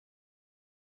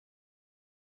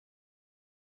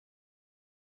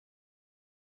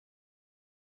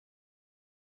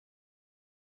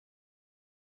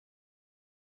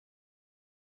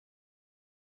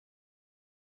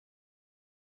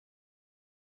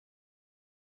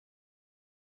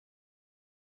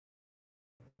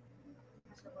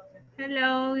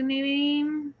Hello, good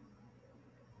evening.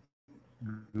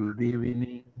 Good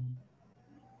evening.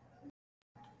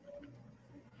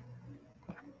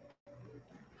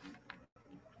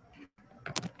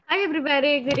 Hi,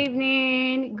 everybody. Good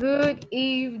evening. Good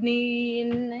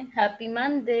evening. Happy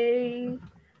Monday.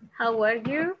 How are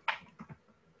you?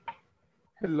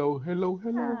 Hello, hello,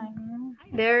 hello. Hi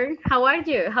there. How are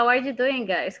you? How are you doing,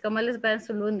 guys? ¿Cómo les va en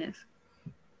su lunes?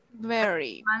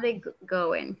 Very. Monday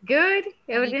going. Good?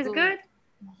 Everything's good?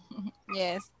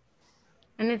 Yes.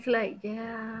 And it's like,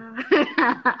 yeah.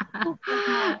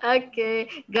 Okay.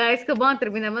 Guys, come on.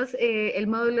 Terminamos el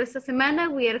módulo esta semana.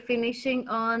 We are finishing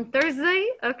on Thursday.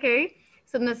 Okay.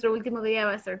 So, nuestro último día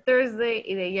va a ser Thursday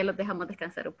y de ahí ya los dejamos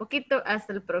descansar un poquito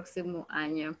hasta el próximo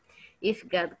año. If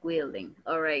God willing.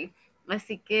 All right.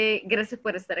 Así que gracias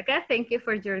por estar acá. Thank you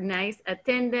for your nice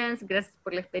attendance. Gracias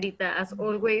por la esperita as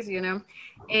always, you know.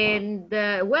 And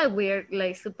well, we are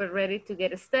like super ready to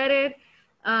get started.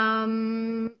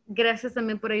 Gracias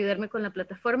también por ayudarme con la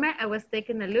plataforma. I was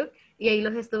taking a look y ahí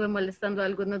los estuve molestando a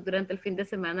algunos durante el fin de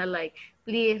semana, like,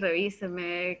 please,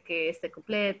 revíseme que esté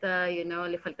completa, you know,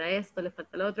 le falta esto, le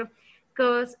falta lo otro,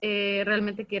 because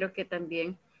realmente quiero que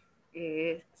también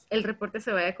el reporte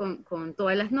se vaya con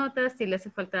todas las notas. Si le hace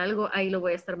falta algo, ahí lo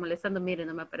voy a estar molestando. Miren,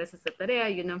 no me aparece esta tarea,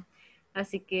 you know.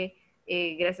 Así que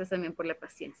gracias también por la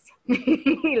paciencia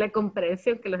y la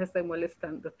comprensión que los estoy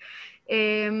molestando.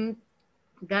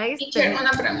 Guys, Teacher,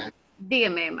 una pregunta.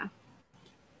 Dígame, Emma.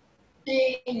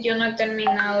 Yo no he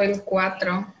terminado el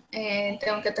 4.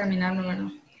 Tengo que terminarlo,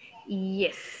 ¿verdad?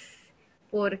 Yes.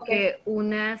 Porque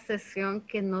una sesión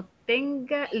que no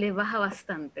tenga le baja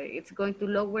bastante. It's going to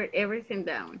lower everything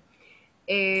down.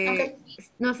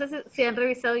 No sé si han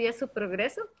revisado ya su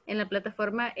progreso. En la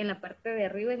plataforma, en la parte de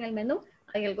arriba, en el menú,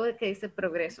 hay algo que dice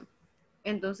progreso.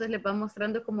 Entonces les va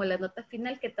mostrando como la nota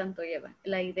final que tanto lleva.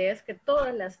 La idea es que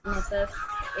todas las notas,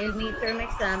 el midterm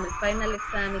exam, el final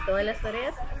exam y todas las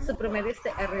tareas, su promedio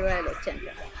esté arriba del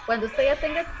 80. Cuando usted ya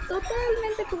tenga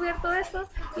totalmente cubierto eso,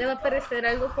 le va a aparecer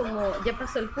algo como ya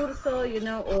pasó el curso, you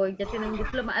know, o ya tiene un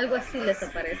diploma, algo así les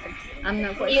aparece.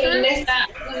 ¿Y dónde está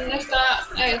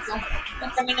eso?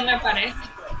 A mí no me aparece.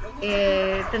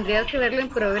 Tendría que verlo en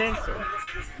progreso.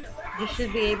 You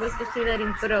should be able to see that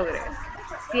in progress.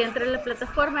 Si entra en la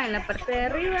plataforma, en la parte de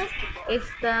arriba,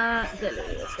 está, ya le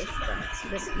digo que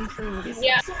está, un segundito.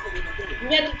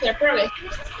 Ya, progress.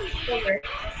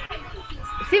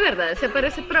 Sí, ¿verdad? Se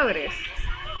aparece progress.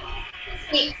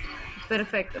 Sí.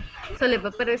 Perfecto. So les va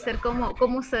a aparecer cómo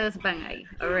ustedes van ahí,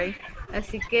 all right?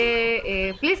 Así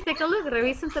que, please take a look,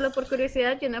 revísenselo por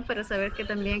curiosidad, you know, para saber que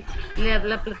también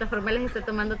la plataforma les está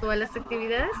tomando todas las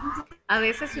actividades. A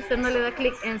veces si usted no le da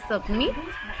clic en submit,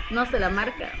 no se la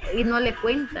marca y no le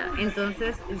cuenta.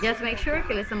 Entonces, just make sure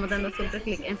que le estamos dando siempre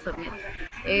clic en submit.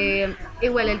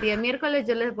 Igual el día miércoles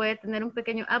yo les voy a tener un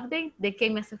pequeño update de qué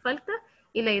me hace falta.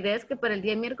 Y la idea es que para el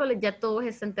día miércoles ya todos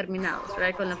estén terminados,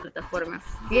 right, con la plataforma.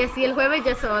 Y así el jueves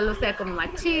ya solo sea como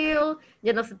más chill,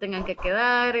 ya no se tengan que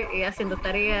quedar haciendo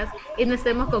tareas y no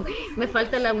estemos con, me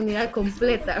falta la unidad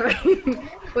completa, right?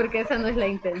 Porque esa no es la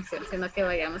intención, sino que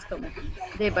vayamos como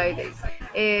day by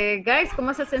day. Guys,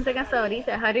 ¿cómo se sienten hasta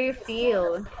ahorita? How do you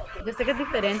feel? Yo sé que es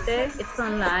diferente, it's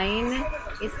online,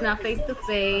 it's not face to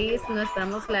face, no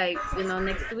estamos like, you know,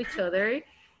 next to each other.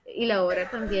 Y la hora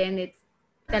también, it's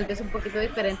tal vez un poquito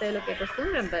diferente de lo que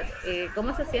acostumbran, pero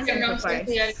 ¿cómo se sienten? Yo no sé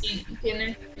si alguien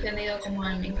tiene encendido como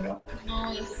el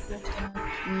micrófono y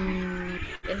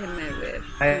déjenme ver.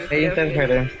 Hay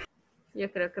interferencia. Yo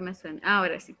creo que me suena.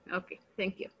 Ahora sí. Ok,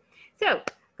 thank you. So,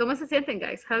 ¿cómo se sienten,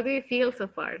 guys? How do you feel so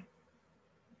far?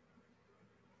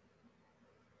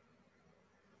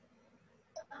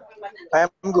 I'm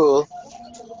good.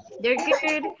 You're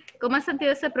good. ¿Cómo has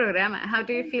sentido ese programa? How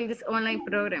do you feel this online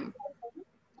program?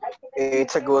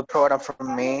 It's a good program for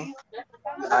me.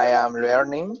 I am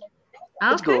learning.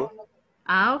 It's good.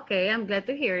 Okay. I'm glad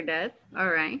to hear that. All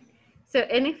right. So,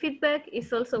 any feedback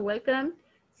is also welcome.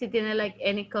 Si tiene like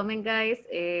any comment, guys,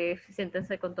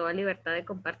 siéntense con toda libertad de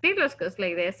compartirlos, que es la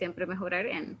idea, siempre mejorar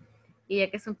y ya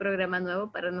que es un programa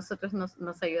nuevo, para nosotros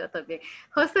nos ayuda también.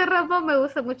 José Ramón, me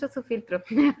gusta mucho su filtro.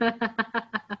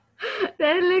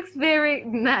 That looks very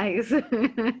nice.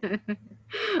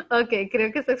 Ok,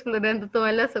 creo que está explorando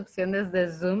todas las opciones de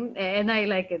Zoom, and I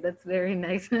like it. That's very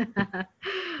nice.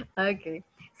 Okay.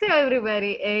 So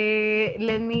everybody,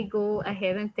 let me go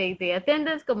ahead and take the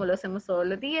attendance como lo hacemos todos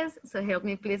los días. So help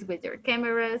me please with your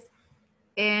cameras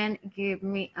and give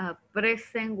me a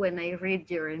present when I read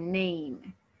your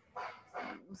name.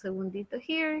 Un segundito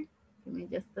here. Give me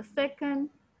just a second.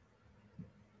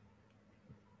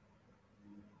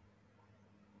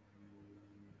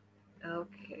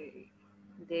 Okay.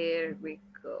 There we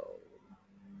go.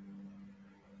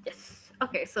 Yes.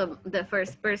 Okay, so the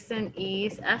first person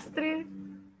is Astrid.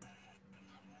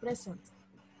 Present.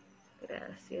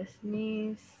 Gracias,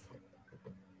 Miss.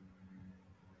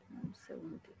 Un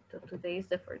segundito. Today is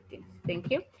the 14th. Thank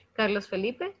you. Carlos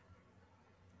Felipe.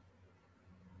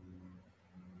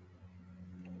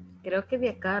 Creo que vi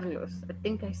a Carlos. I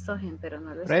think I saw him, pero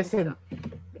no lo escucho.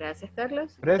 Gracias,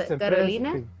 Carlos.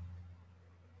 Carolina.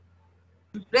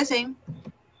 Present.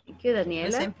 Thank you,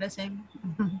 Daniela. Present.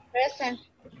 Present.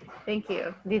 Thank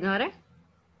you. Dinora.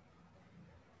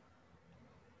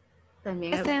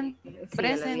 También Present. sí, ya lo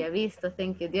Present. había visto.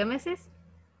 Thank you. Diomedes.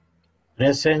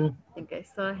 Present. I think I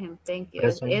saw him. Thank you.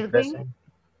 Present. Edwin. Present.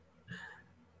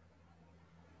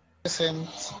 Present.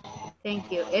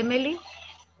 Thank you. Emily.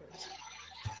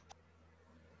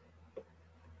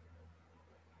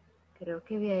 Creo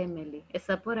que vi a Emily.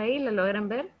 ¿Está por ahí? ¿La logran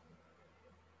ver?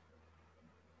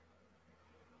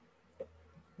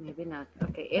 Maybe not.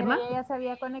 Ok. Emma. Pero ella ya se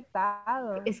había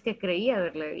conectado. Es que creía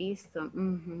haberla visto.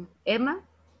 Emma.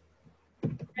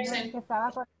 Que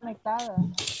estaba conectada.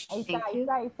 Ahí está, Thank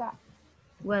you. ahí está.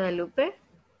 Guadalupe.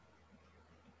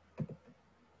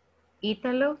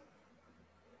 Ítalo.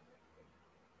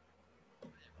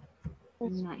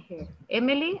 Not here.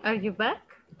 Emily, are you back?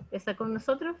 ¿Está con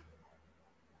nosotros?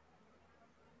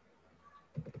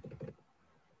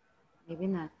 Maybe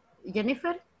not.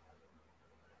 Jennifer.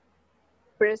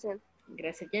 Present.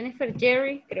 Gracias, Jennifer.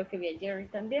 Jerry, creo que vi a Jerry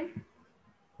también.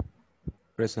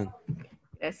 Present.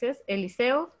 Gracias.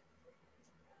 Eliseo.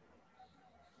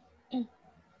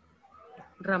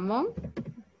 Ramón.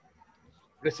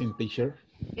 Present, teacher.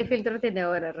 ¿Qué filtro tiene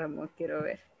ahora, Ramón? Quiero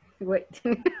ver. Wait.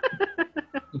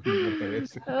 No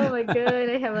parece. Oh my God,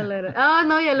 I have a lot of... Oh,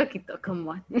 no, ya lo quitó. Come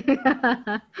on.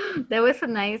 That was a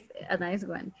nice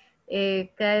one.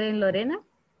 Karen Lorena.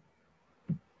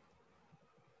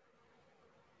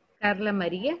 Carla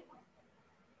María.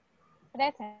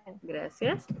 Present.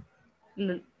 Gracias.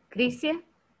 Crisia.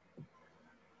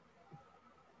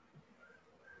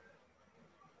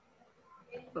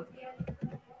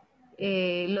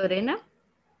 Okay. Lorena.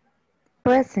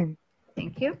 Present.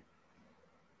 Thank you.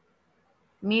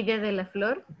 Midia de la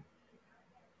Flor.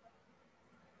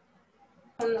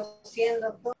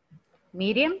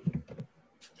 Miriam.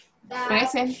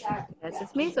 Present.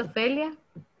 Gracias, Miss. Ofelia.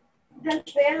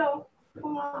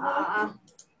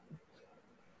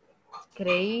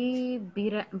 Creí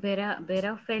ver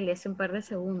a Ofelia hace un par de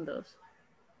segundos.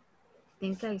 I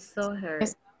think I saw her.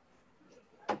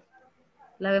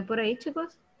 ¿La ven por ahí,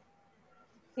 chicos?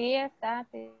 Sí, está.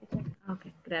 Ok,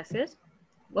 gracias.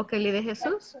 Ok, de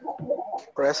Jesús.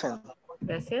 Present.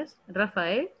 Gracias.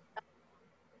 Rafael.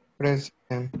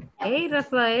 Present. Hey,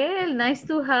 Rafael, nice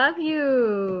to have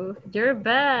you. You're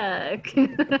back.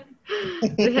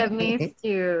 We have missed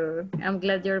you. I'm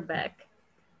glad you're back.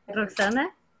 Roxana.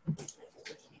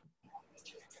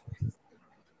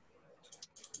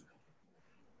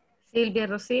 Silvia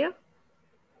Rocío.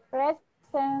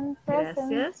 Present.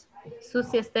 Gracias.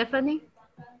 Susi Stephanie.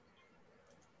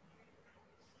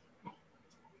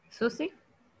 Susi.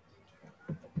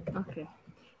 Ok.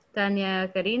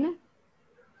 Tania Karina.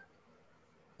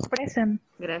 Present.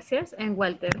 Gracias. And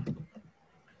Walter.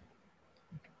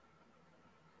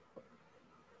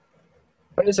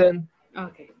 Present.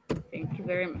 Okay. Thank you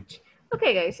very much.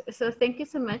 Okay, guys. So thank you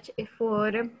so much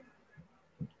for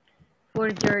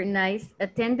your nice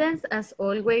attendance. As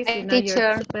always, you know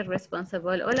you're super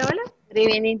responsible. Hola, hola. Good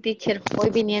evening, teacher. Voy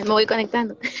viniendo, me voy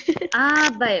conectando.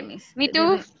 Vaya, Miss. Me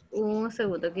too. Un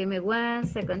segundo. Give me 1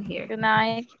 second here. Good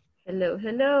night. Hello,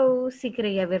 hello. Sí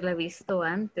creía haberla visto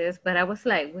antes, but I was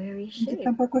like, where is she? Yo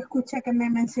tampoco escuché que me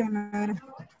mencionara.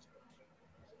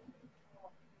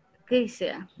 ¿Qué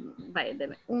sea? Vaya,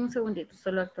 deme un segundito,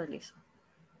 solo actualizo.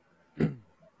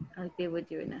 I'll be with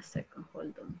you in a second.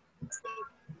 Hold on.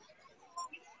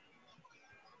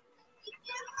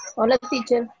 Hola,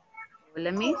 teacher.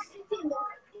 Hola, Miss.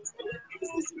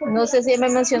 No sé si me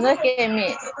mencionó, es que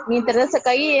mi internet se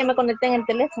caía y ya me conecté en el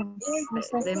teléfono. No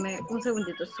sé. Deme un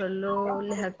segundito, solo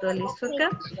les actualizo acá.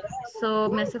 So,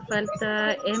 me hace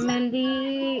falta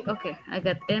Emily. Ok, I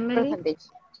got Emily.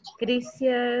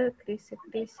 Crisia.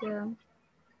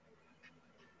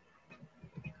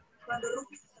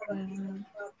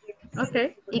 Ok,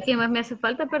 ¿y qué más me hace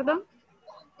falta, perdón?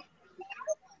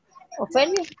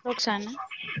 Ofelia. Roxana.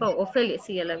 Oh, Ofelia,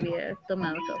 sí, ya la había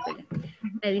tomado acá, Ofelia.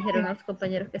 Me dijeron los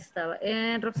compañeros que estaba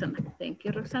en Roxana. Thank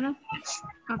you, Roxana.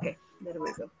 Ok, there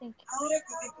we go.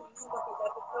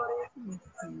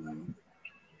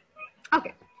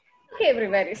 Ok, Okay,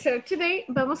 everybody. So today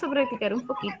vamos a practicar un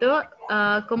poquito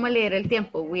cómo leer el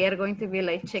tiempo. We are going to be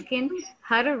like checking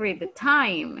how to read the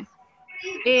time.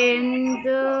 And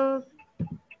oh,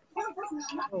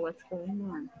 what's going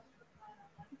on?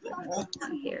 What's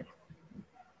going on here?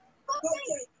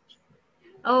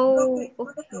 Oh,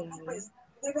 okay.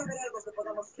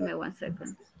 Give me 1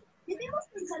 second.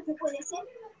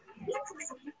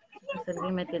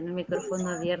 Alguien tiene el micrófono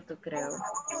abierto, creo.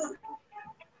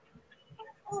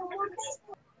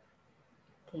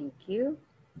 Thank you.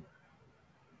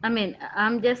 I mean,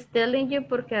 I'm just telling you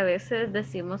porque a veces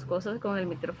decimos cosas con el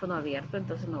micrófono abierto,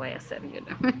 entonces no vaya a ser, you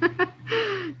know.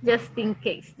 Just in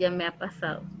case, ya me ha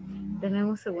pasado. Denme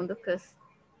un segundo, because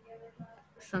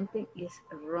something is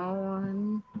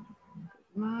wrong.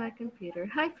 My computer.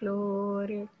 Hi,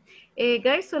 Flor.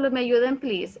 Guys, solo me ayudan,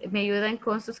 please. Me ayudan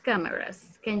con sus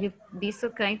cámaras. Can you be so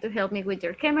kind to help me with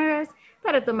your cameras?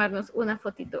 Para tomarnos una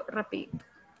fotito rapidito.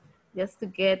 Just to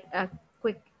get a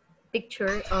quick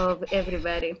picture of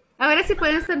everybody. Ahora sí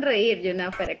pueden sonreír, you know,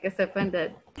 para que sepan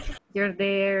that you're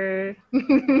there.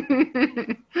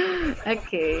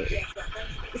 Okay.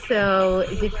 So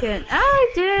you can,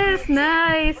 yes,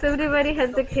 nice. Everybody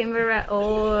has the camera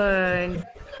on.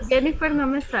 Jennifer no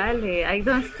me sale. I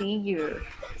don't see you.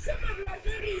 It's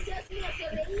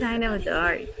kind of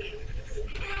dark.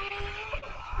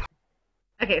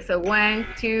 Okay, so 1,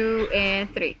 2,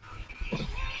 and 3.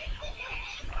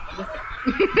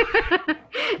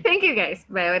 Thank you, guys.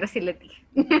 Bye, ahora sí le dije.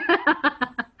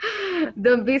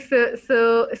 Don't be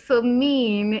so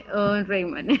mean on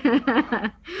Raymond.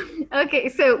 Okay,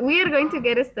 so we are going to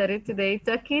get started today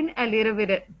talking a little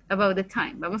bit about the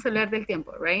time. Vamos a hablar del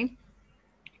tiempo, right?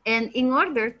 And in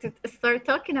order to start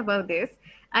talking about this,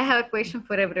 I have a question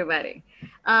for everybody.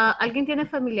 ¿Alguien tiene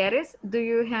familiares? Do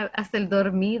you have, hasta el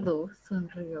dormido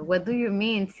sonrió. What do you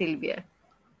mean, Silvia?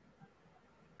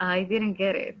 I didn't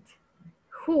get it.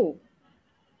 Who?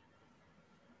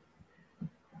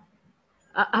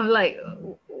 I'm like,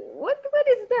 what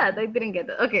is that? I didn't get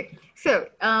that. Okay, so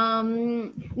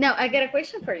now I got a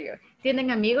question for you.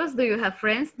 ¿Tienen amigos? Do you have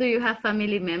friends? Do you have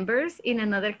family members in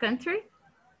another country?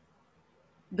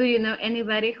 Do you know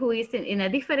anybody who is in a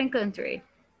different country?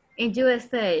 In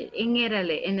USA, in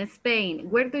Italy, in Spain?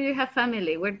 Where do you have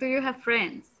family? Where do you have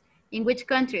friends? In which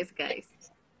countries, guys?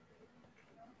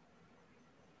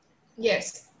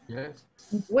 Yes. Yes.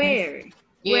 Where?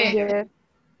 Yeah. Where?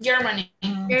 Germany.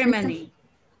 Germany.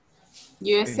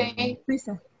 USA.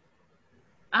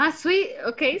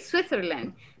 Okay,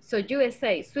 Switzerland. So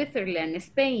USA, Switzerland,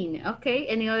 Spain. Okay,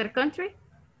 any other country?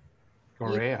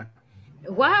 Korea.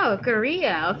 Wow,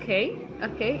 Korea. Okay,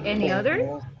 okay. Any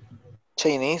other?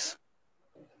 Chinese.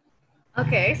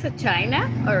 Okay, so China.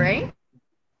 All right.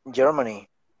 Germany.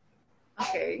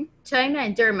 Okay, China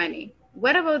and Germany.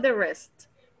 What about the rest?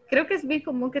 Creo que es bien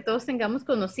común que todos tengamos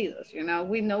conocidos. You know,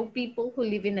 we know people who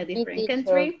live in a different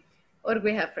country, or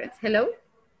we have friends. Hello?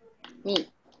 Me,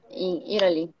 in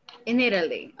Italy. In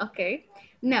Italy, okay.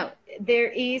 Now,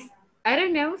 there is, I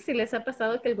don't know si les ha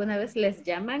pasado que alguna vez les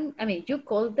llaman, I mean, you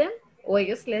call them, o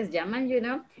ellos les llaman, you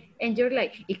know, and you're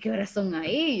like, ¿y qué horas son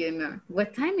ahí, you know?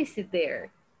 What time is it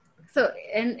there? So,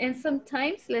 and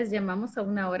sometimes les llamamos a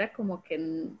una hora como que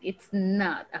it's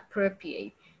not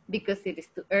appropriate because it is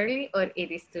too early or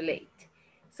it is too late.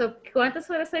 So, ¿cuántas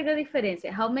horas hay de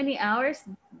diferencia? How many hours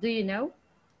do you know?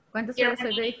 ¿Cuántas horas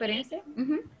hay de diferencia?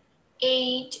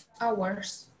 8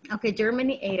 hours. Okay,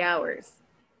 Germany, 8 hours.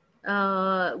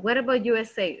 What about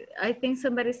USA? I think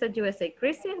somebody said USA.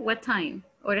 Christian, what time?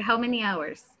 Or how many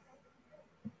hours?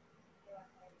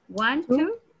 1,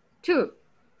 2? 2.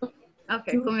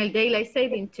 Okay, con el daylight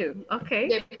saving 2. Okay.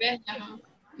 Depende.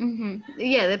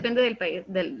 Yeah, depende del país,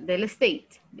 del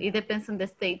state. It depends on the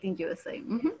state in USA.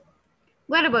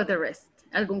 What about the rest?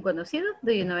 ¿Algún conocido?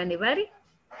 Do you know anybody?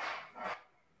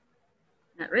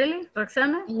 Not really?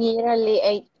 Roxana? Nearly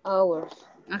 8 hours.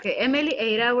 Okay, Emily,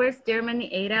 8 hours. Germany,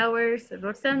 8 hours.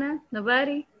 Roxana,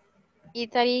 nobody?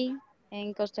 Italy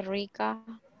and Costa Rica,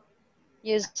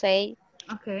 USA.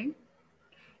 Okay.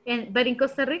 But in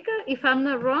Costa Rica, if I'm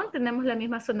not wrong, tenemos la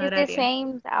misma zona horaria. It's the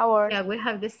same hours. Yeah, we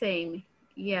have the same.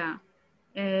 Yeah.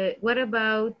 What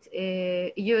about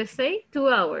USA? 2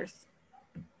 hours.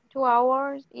 2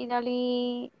 hours.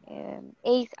 Italy,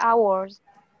 8 hours.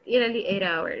 Italy, 8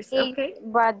 hours. Okay.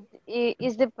 But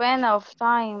it depends of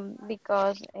time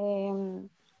because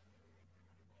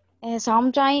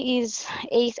sometimes is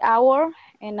 8 hours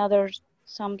and others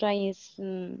sometimes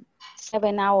is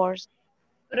 7 hours.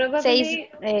 Probably,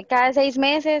 cada 6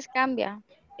 meses cambia.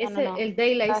 Es el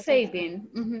daylight saving.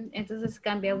 Entonces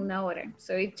cambia una hora.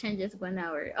 So it changes 1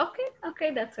 hour. Okay,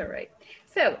 okay, that's all right.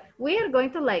 So we are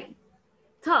going to like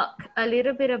talk a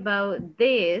little bit about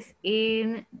this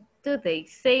in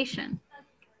today's session.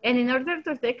 And in order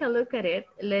to take a look at it,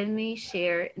 let me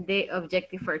share the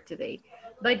objective for today.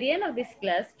 By the end of this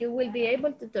class, you will be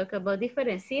able to talk about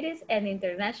different cities and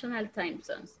international time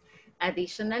zones.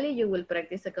 Additionally, you will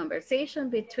practice a conversation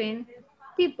between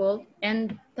people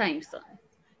and time zones.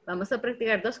 Vamos a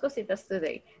practicar dos cositas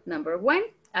today. Number one,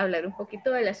 hablar un poquito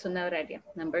de la zona horaria.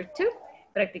 Number two,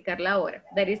 practicar la hora.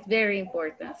 That is very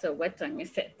important. So what time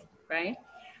is it, right?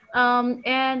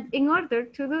 And in order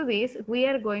to do this, we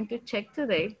are going to check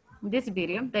today this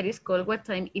video that is called What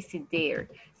Time Is It There?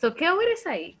 So, ¿qué hora es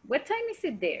ahí? What time is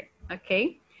it there?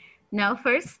 Okay. Now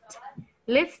first,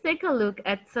 let's take a look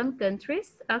at some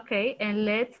countries. Okay, and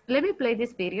let me play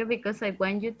this video because I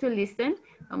want you to listen.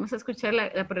 Vamos a escuchar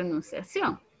la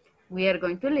pronunciación. We are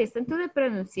going to listen to the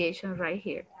pronunciation right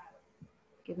here.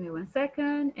 Give me 1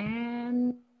 second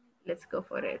and let's go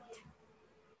for it.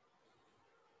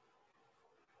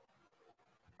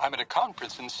 I'm at a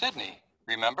conference in Sydney,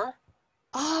 remember?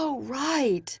 Oh,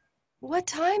 right. What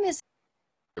time is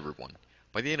everyone?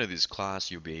 By the end of this class,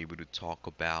 you'll be able to talk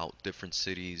about different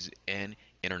cities and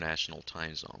international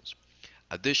time zones.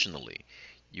 Additionally,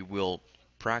 you will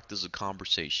practice a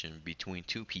conversation between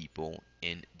two people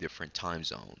in different time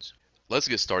zones. Let's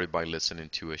get started by listening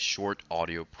to a short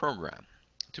audio program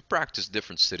to practice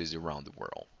different cities around the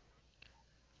world.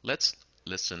 Let's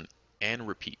listen and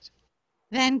repeat.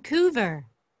 Vancouver,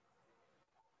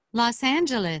 Los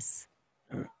Angeles,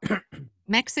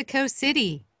 Mexico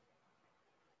City,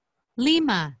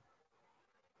 Lima,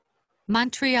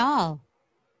 Montreal,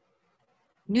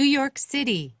 New York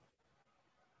City,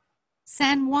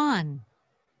 San Juan,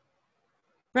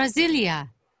 Brasilia,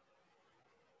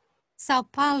 Sao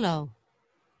Paulo,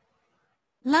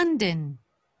 London,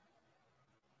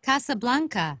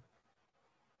 Casablanca,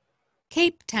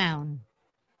 Cape Town,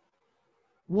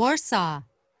 Warsaw,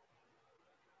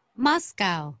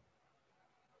 Moscow,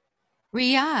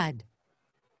 Riyadh,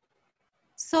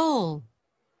 Seoul,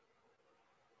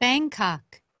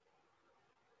 Bangkok,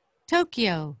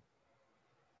 Tokyo,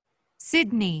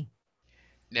 Sydney.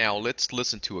 Now let's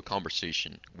listen to a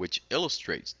conversation which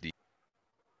illustrates the...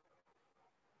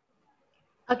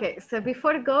 Okay, so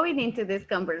before going into this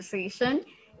conversation,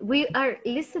 we are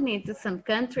listening to some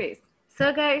countries.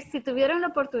 So guys, si tuvieron la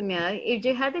oportunidad, if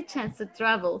you had the chance to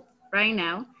travel right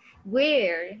now,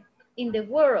 where in the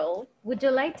world would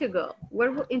you like to go?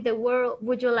 Where in the world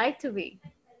would you like to be?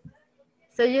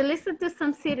 So you listen to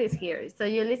some cities here. So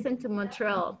you listen to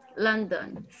Montreal,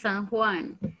 London, San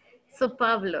Juan, Sao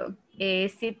Paulo,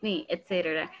 Sydney,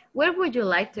 etc. Where would you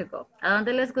like to go? ¿A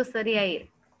dónde les gustaría ir?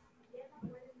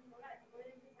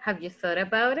 Have you thought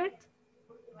about it?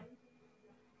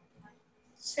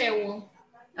 Seoul.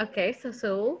 Okay, so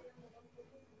Seoul.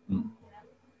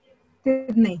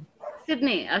 Sydney.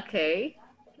 Sydney, okay.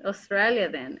 Australia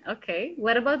then, okay.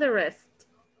 What about the rest?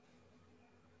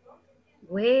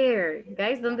 Where?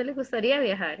 Guys, ¿dónde les gustaría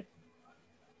viajar?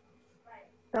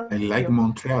 I like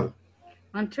Montreal.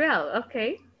 Montreal,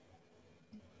 okay.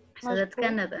 So that's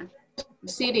Canada.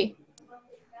 City.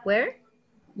 Where?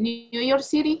 New York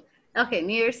City. Okay,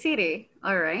 New York City,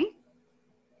 all right.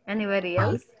 Anybody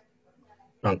else?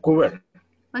 Vancouver.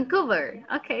 Vancouver,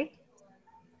 okay.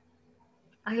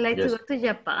 I like to go to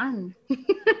Japan.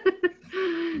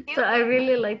 So I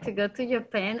really like to go to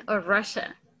Japan or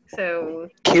Russia. So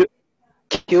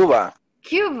Cuba.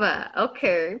 Cuba,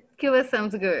 okay. Cuba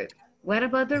sounds good. What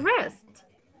about the rest?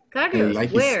 Carlos,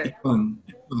 like where?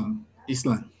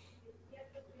 Island.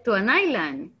 To an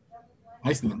island.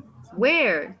 Iceland.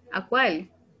 Where? ¿A cuál?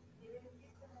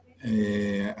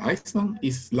 Iceland,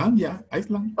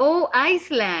 Iceland. Oh,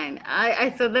 Iceland. I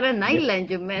thought that an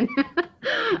island you meant.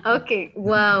 Okay,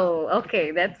 wow. Okay,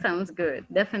 that sounds good.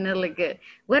 Definitely good.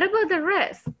 What about the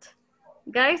rest?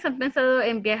 Guys, ¿han pensado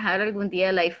en viajar algún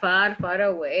día like far, far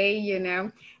away, you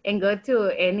know, and go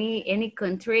to any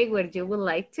country where you would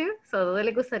like to? So, ¿dónde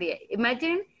le gustaría?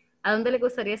 Imagine, ¿a dónde le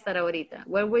gustaría estar ahorita?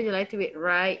 Where would you like to be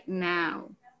right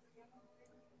now?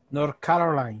 North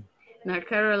Carolina. North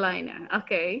Carolina.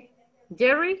 Okay.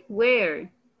 Jerry,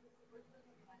 where?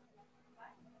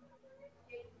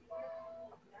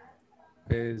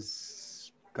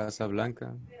 Es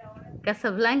Casablanca.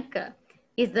 Casablanca.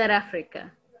 Is that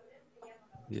Africa?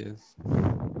 Yes.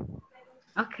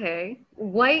 Okay.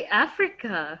 Why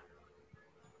Africa?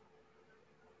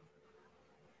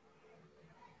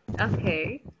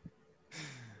 Okay.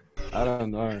 I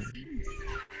don't know.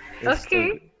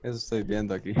 Okay. Eso estoy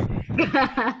viendo aquí.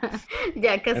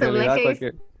 Ya,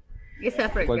 Casablanca es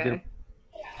África.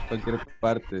 Cualquier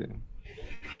parte.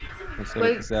 No sé,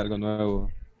 que sea algo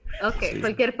nuevo. Okay, Sí.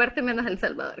 cualquier parte menos El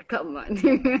Salvador. Come on.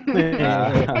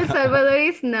 El Salvador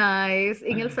is nice.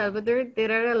 In El Salvador,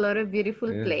 there are a lot of beautiful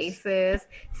places,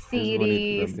 Es bonito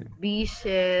cities, también.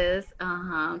 beaches.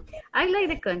 I like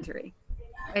the country.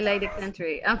 I like the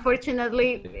country.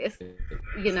 Unfortunately, it's,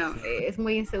 you know, es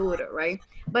muy inseguro, right?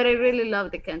 But I really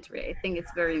love the country. I think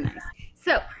it's very nice.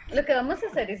 So, lo que vamos a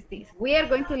hacer es this. We are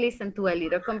going to listen to a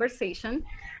little conversation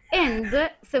and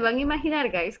se van a imaginar,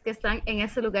 guys, que están en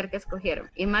ese lugar que escogieron.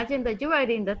 Imagine that you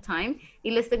are in that time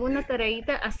y les tengo una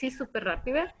tareita así súper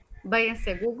rápida.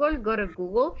 Váyanse a Google, go to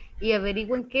Google y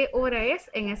averigüen qué hora es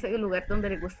en ese lugar donde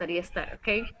les gustaría estar,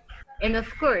 ¿ok? And of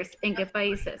course, en qué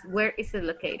países, where is it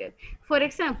located? For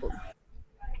example,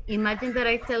 imagine that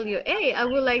I tell you, hey, I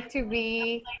would like to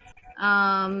be,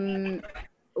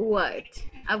 what?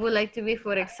 I would like to be,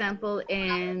 for example,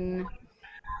 I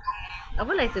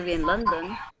would like to be in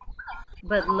London,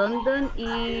 but London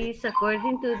is,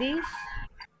 according to this,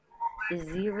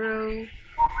 0,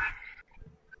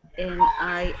 and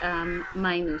I am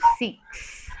 -6.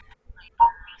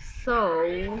 So,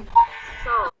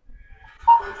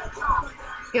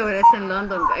 ¿qué hora es en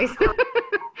London, guys?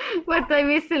 What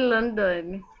time is in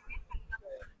London?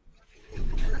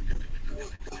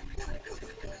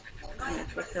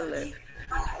 Let's take a look.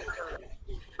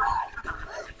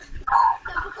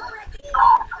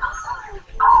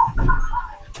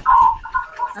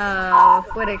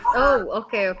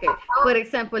 Okay. For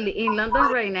example, in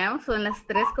London right now, son las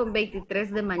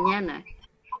 3:23 de mañana.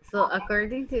 So,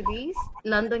 according to this,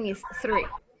 London is 3.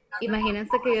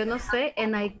 Imagínense que yo no sé,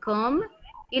 and I come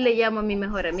y le llamo a mi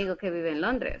mejor amigo que vive en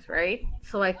Londres, right?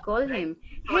 So I call him,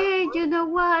 hey, you know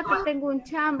what? Tengo un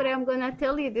chambre, I'm gonna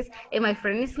tell you this. And my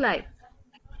friend is like,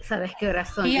 ¿sabes qué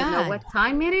horas son? You know what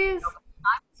time it is?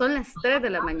 Son las 3 de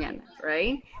la mañana,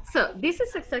 right? So this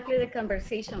is exactly the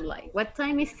conversation like. What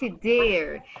time is it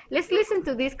there? Let's listen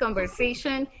to this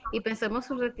conversation y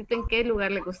pensemos un ratito en qué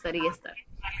lugar le gustaría estar.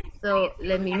 So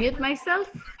let me mute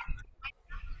myself.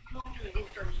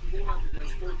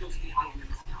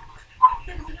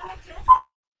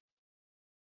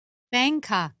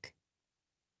 Bangkok,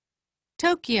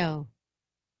 Tokyo,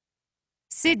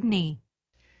 Sydney.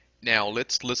 Now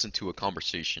let's listen to a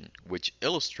conversation which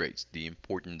illustrates the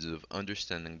importance of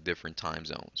understanding different time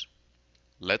zones.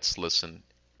 Let's listen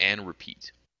and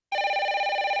repeat.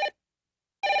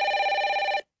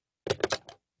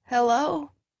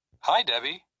 Hello? Hi,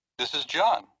 Debbie. This is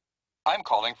John. I'm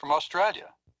calling from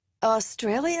Australia.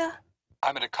 Australia?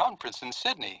 I'm at a conference in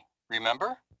Sydney,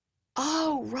 remember?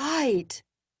 Oh, right.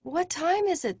 What time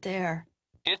is it there?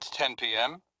 It's 10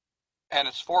 p.m. and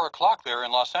it's 4 o'clock there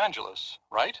in Los Angeles,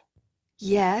 right?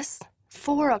 Yes,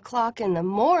 4 o'clock in the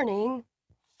morning.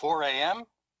 4 a.m.?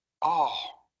 Oh,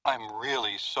 I'm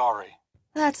really sorry.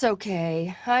 That's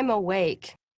okay. I'm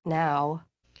awake now.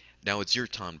 Now it's your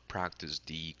time to practice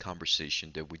the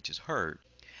conversation that we just heard.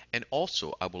 And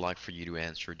also, I would like for you to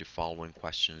answer the following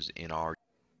questions in our...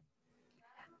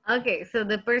 Okay, so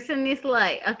the person is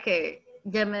like, okay,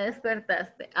 ya me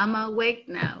despertaste. I'm awake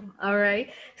now, all right?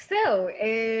 So,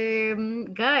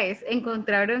 guys,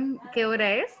 ¿encontraron qué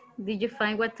hora es? Did you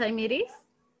find what time it is?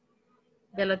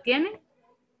 ¿Ya lo tienen?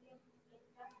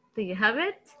 Do you have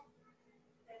it?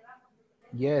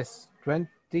 Yes,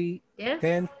 20, Yes.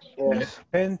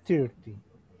 10:30.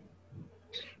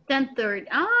 10:30.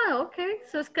 Ah, okay.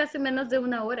 So es casi menos de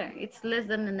una hora. It's less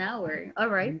than an hour. All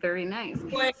right, very nice.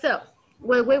 So,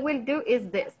 what we will do is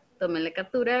this. Tomen la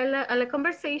captura a la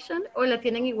conversation o la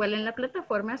tienen igual en la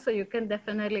plataforma, so you can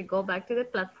definitely go back to the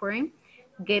platform,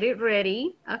 get it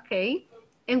ready, okay?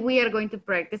 And we are going to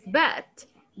practice that.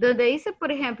 Donde dice, por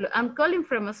ejemplo, I'm calling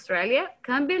from Australia,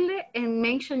 cámbienle and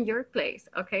mention your place,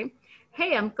 okay?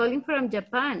 Hey, I'm calling from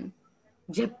Japan.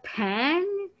 Japan?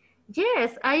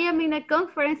 Yes, I am in a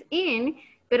conference in,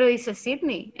 pero dice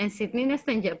Sydney, and Sydney no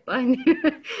está en Japan.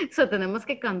 So tenemos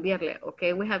que cambiarle,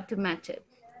 okay? We have to match it.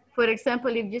 For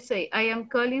example, if you say, I am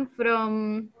calling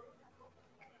from,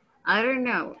 I don't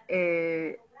know,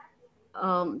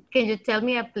 can you tell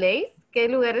me a place? ¿Qué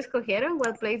lugar escogieron?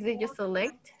 What place did you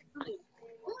select?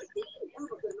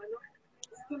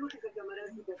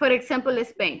 For example,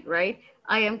 Spain, right?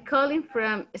 I am calling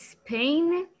from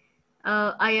Spain.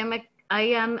 I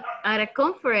am at a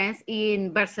conference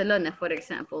in Barcelona, for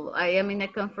example. I am in a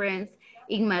conference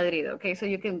in Madrid, okay? So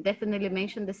you can definitely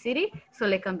mention the city. So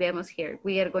le cambiamos here.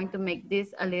 We are going to make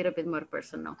this a little bit more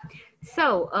personal.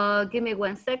 So give me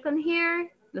 1 second here.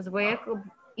 Los voy a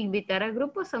invitar a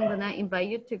grupos. I'm gonna invite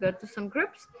you to go to some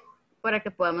groups para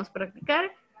que podamos practicar.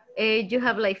 You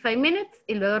have like 5 minutes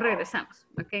y luego regresamos,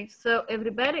 okay? So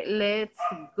everybody, let's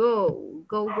go.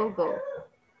 Go, go, go.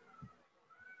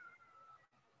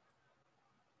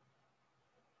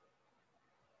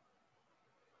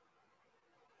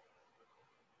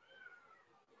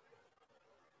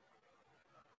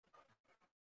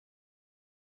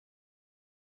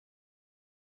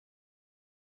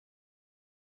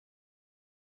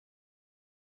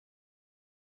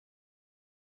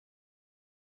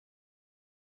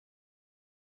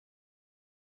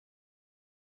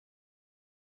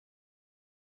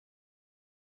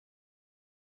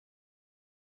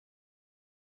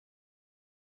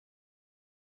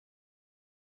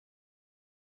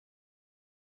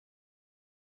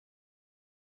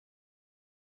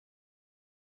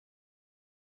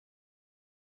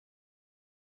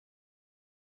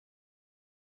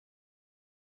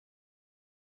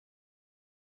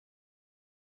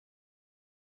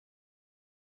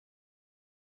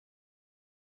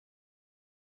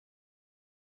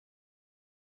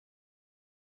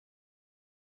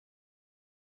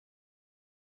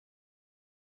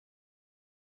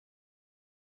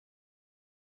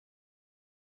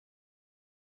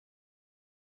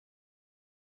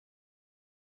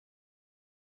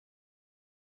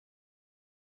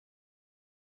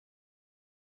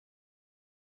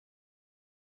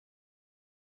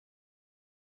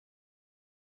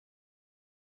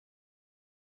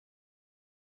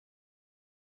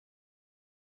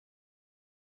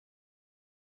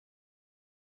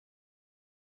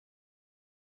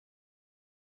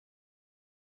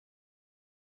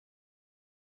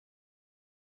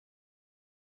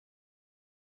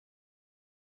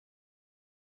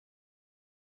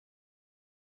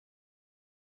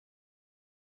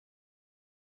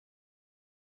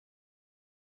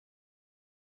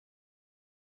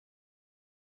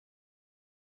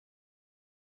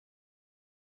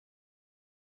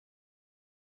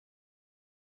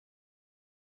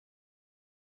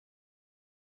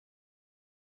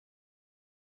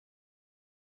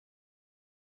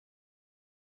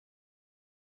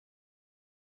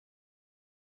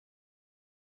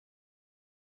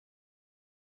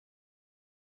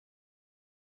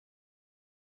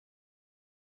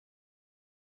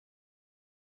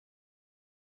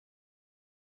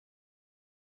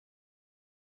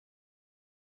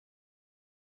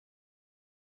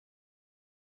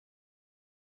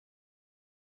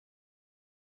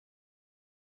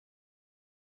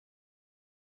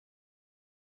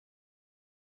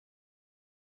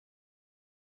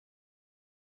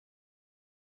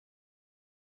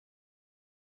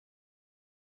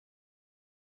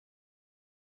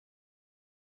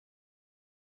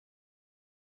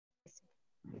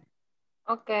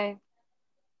 Okay.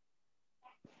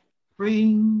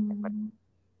 Ring.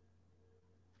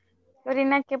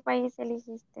 Lorena, ¿qué país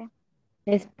elegiste?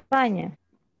 España.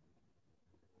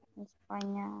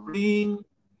 España. Ring.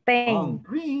 Spain.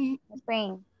 Ring.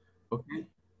 Spain. Ok.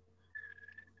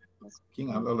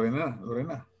 ¿Quién habla? Lorena.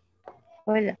 Lorena.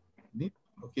 Hola.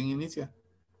 ¿O quién inicia?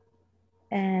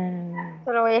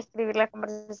 Solo voy a escribir la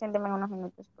conversación, denme unos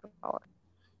minutos, por favor.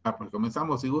 Pues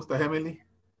comenzamos. Si gusta, Emily.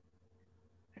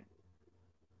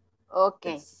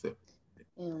 Okay.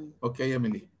 Ok,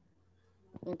 Emily.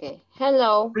 Okay.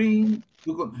 Hello. Ring.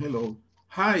 Hello.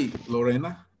 Hi,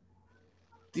 Lorena.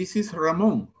 This is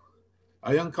Ramon.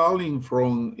 I am calling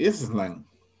from Islam.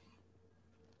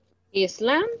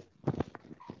 Islam?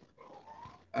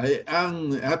 I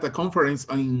am at a conference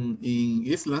in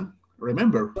Islam.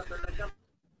 Remember?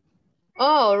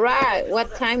 Oh, right.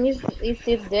 What time is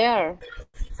it there?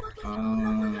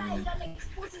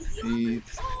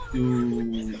 It's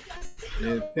to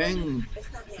 10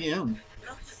 p.m.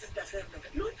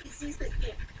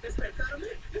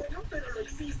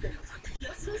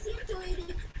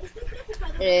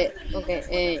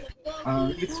 Okay.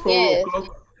 It's 4 Yes.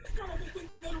 o'clock.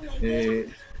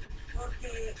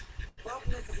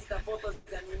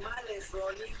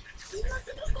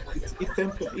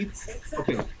 It's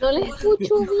okay. No le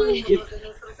escucho bien.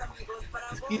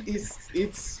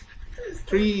 It's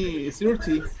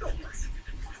 3:30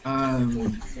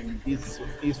 and it's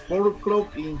 4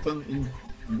 o'clock in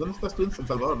 ¿dónde estás tú? En San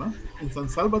Salvador, ¿no? En San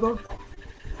Salvador,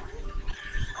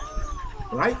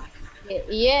 right?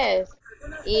 Yes.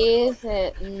 It's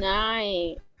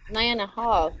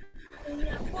 9:30.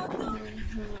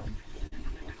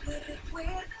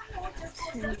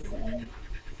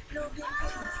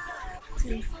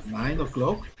 9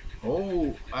 o'clock.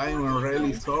 Oh, I'm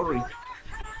really sorry.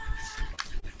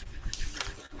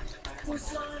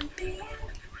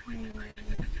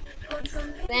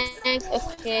 Thanks.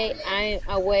 Okay, I'm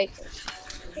awake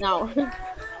now.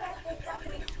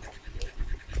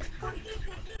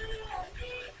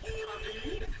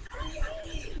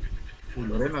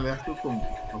 Lorena, ¿le das tú con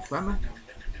Roxana?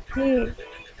 Sí.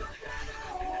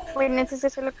 Bueno,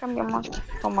 entonces solo cambiamos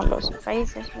como los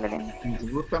países, Lorena. Si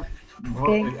te gusta,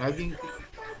 mejor alguien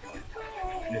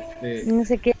No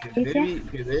sé qué dice.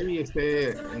 que Debbie esté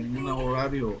en un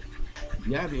horario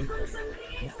diario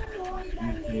y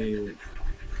que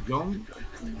John,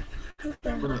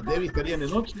 bueno, Debbie estaría de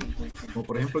noche, como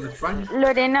por ejemplo en España.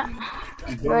 Lorena,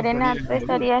 Y John estaría en tú el día.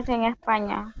 estarías en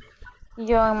España y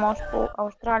yo en Moscú,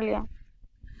 Australia.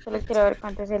 Solo quiero ver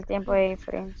cuánto es el tiempo de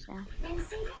diferencia.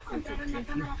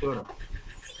 15 horas.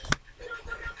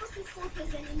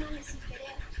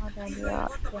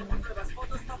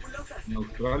 En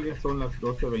Australia son las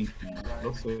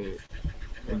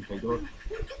 12:32.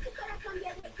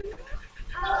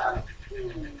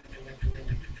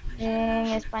 En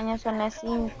España son las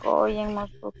 5 y en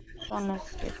Moscú son las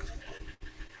 7.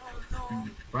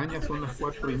 En España son las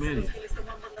 4:30.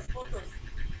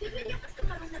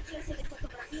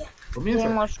 Y Comienza.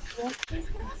 en Moscú.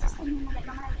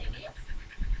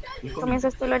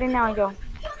 ¿Comienzas tú, Lorena, o yo?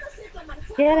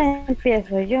 ¿Qué hora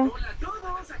empiezo yo?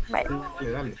 Bye.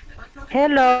 Dale.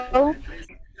 Hello.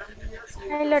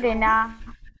 Hi, Lorena.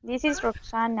 This is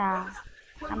Roxana.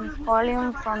 I'm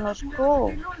calling from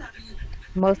Moscow.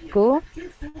 Moscú.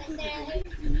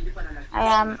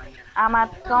 I'm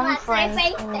at conference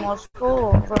in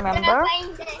Moscow, remember?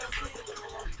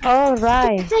 All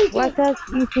right. What time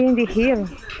is in the here?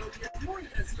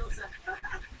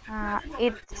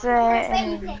 It's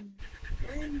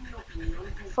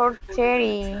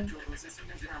 4:30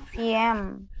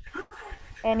 p.m.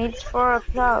 and it's 4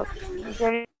 o'clock.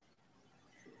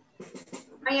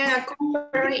 Mañana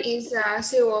conference is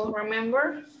civil,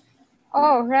 remember?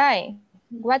 Oh, right.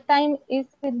 What time is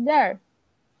it there?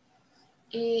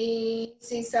 It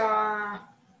is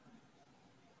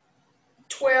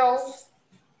 12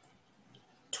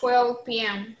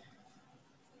 p.m.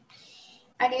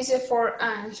 And it's for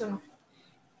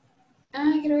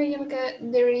creo que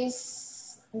there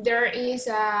is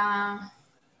a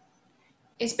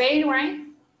Spain, right?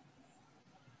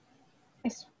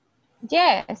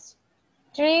 Yes,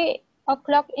 3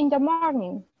 o'clock in the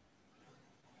morning.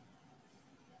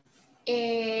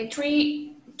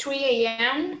 3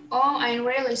 a.m. Oh, I'm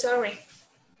really sorry.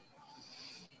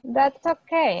 That's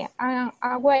okay. I'm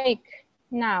awake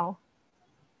now.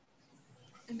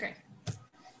 Okay.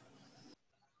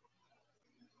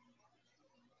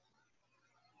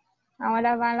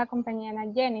 Ahora va la compañera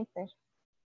Jennifer.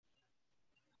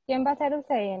 ¿Quién va a ser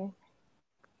usted, Jennifer?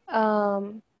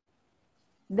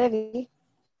 Debbie.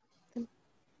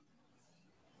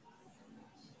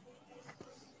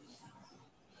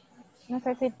 No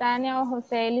sé si Tania o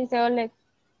José Eliseo le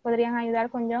podrían ayudar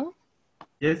con John.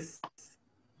 Yes.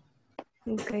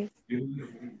 Okay.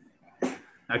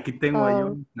 Aquí tengo a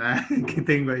John. Aquí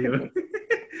tengo a John.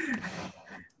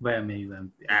 Vaya, me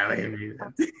ayudan. Vaya, me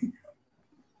ayudan.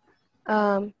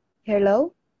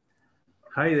 Hello.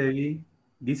 Hi, Debbie.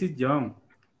 This is John.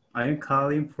 I am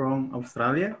calling from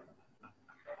Australia.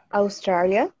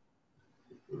 Australia.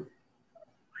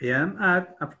 I am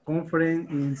at a conference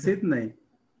in Sydney.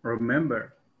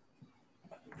 Remember?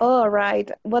 All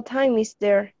right. What time is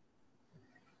there?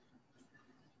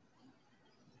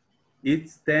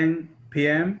 It's 10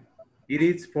 p.m. It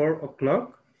is 4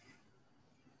 o'clock.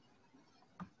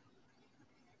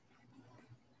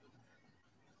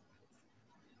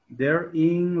 They're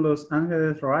in Los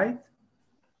Angeles, right?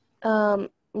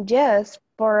 Yes,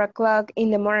 4 o'clock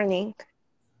in the morning.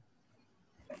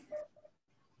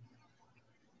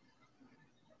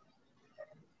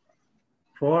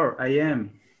 I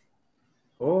am.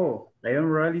 Oh, I am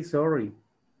really sorry.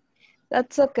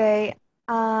 That's okay.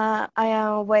 I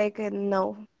am awake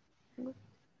now.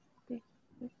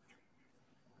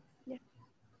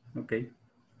 Okay.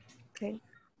 Okay.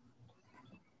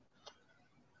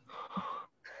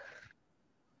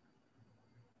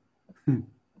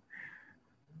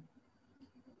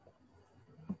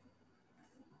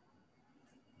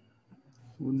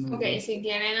 Ok, si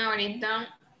quieren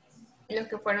ahorita los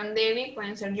que fueron Debbie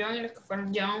pueden ser John y los que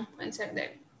fueron John pueden ser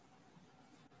Debbie.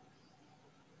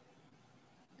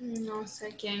 No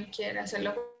sé quién quiere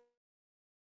hacerlo.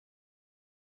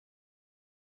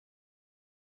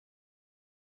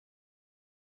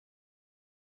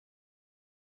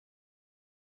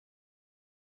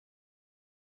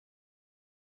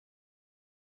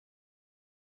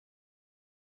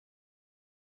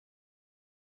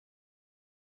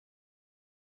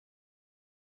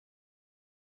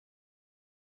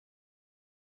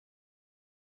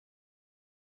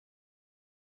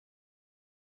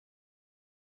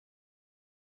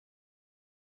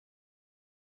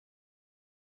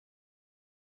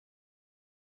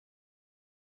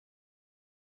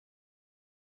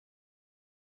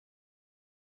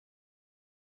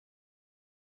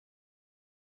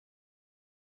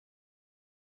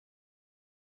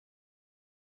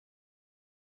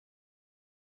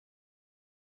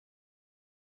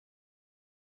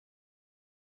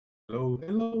 Hello,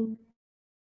 hello.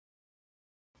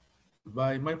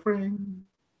 Bye, my friend.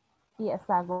 Y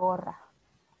esa gorra.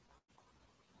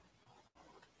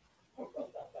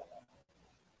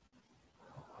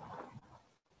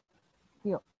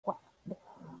 Tío,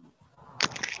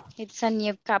 It's a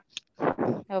new cup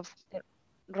of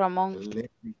Ramon.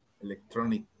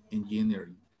 Electronic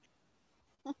engineering.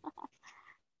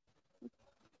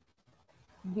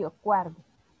 Dios guarde.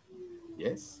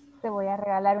 Yes. Te voy a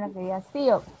regalar una que diga sí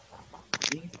o...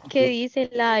 ¿Qué dice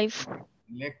live?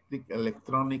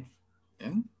 Electronic.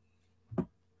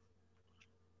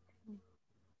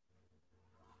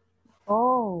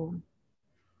 Oh.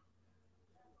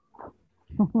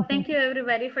 Thank you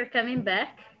everybody for coming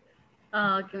back.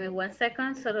 Give me 1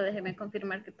 second, solo déjeme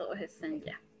confirmar que todos estén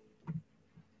ya.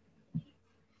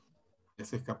 Ya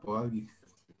se escapó alguien.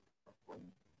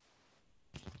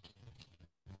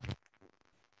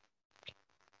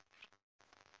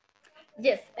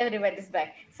 Yes, everybody's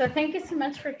back. So thank you so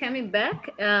much for coming back.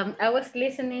 I was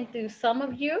listening to some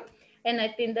of you, and I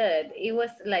think that it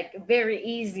was like very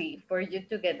easy for you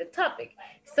to get the topic.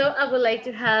 So I would like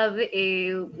to have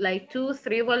like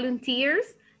 2-3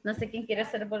 volunteers. No sé quién quiere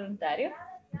ser voluntario.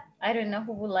 I don't know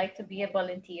who would like to be a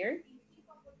volunteer.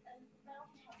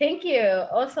 Thank you.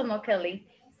 Awesome, O'Kelly.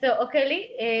 So,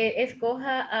 O'Kelly,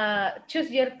 escoja,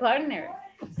 choose your partner.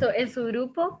 So, en su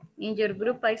grupo, in your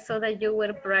group, I saw that you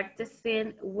were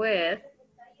practicing with,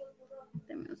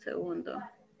 deme un segundo.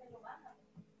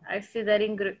 I see that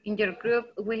in your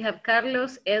group, we have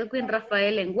Carlos, Edwin,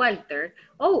 Rafael, and Walter.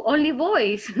 Oh, only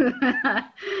boys.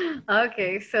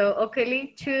 Okay, so,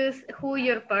 O'Kelly, choose who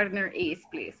your partner is,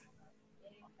 please.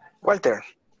 Walter.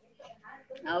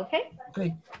 Okay.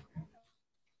 Okay.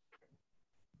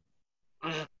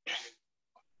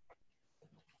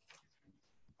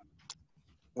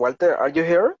 Walter, are you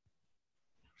here?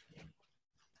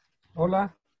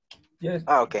 Hola. Yes.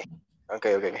 Okay.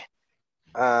 Okay.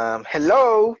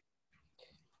 Hello.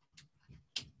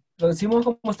 Lo decimos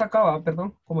como está acá,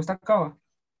 perdón, como está acá.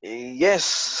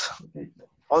 Yes. Okay.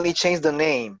 Only change the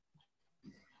name.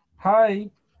 Hi.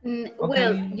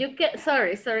 Well, you can,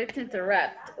 sorry to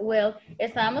interrupt. Well,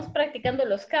 estábamos practicando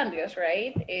los cambios,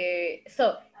 right?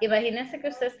 So, imagínense que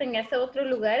usted está en ese otro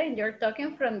lugar and you're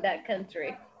talking from that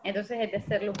country. Entonces es de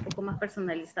hacerlo un poco más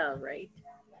personalizado, right?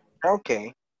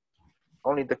 Okay.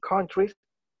 Only the countries.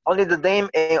 Only the name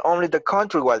and only the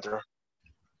country, Walter.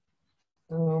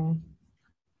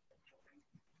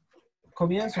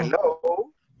 Comienzo.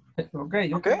 Hello.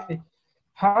 Okay.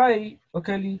 Hi,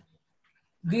 okay.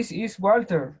 This is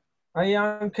Walter. I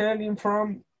am calling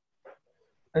from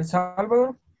El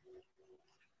Salvador.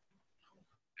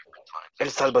 El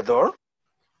Salvador?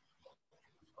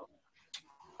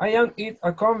 I am at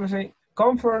a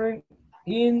conference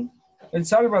in El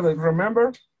Salvador,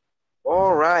 remember?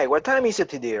 All right. What time is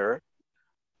it there?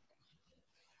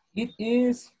 It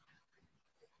is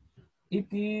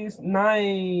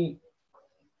 41.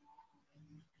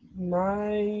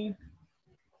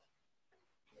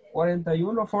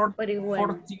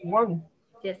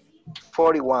 Yes.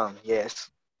 41, yes.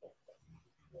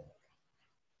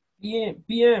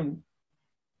 PM.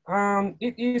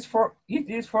 It is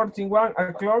 41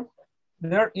 o'clock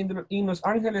there in Los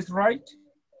Angeles, right?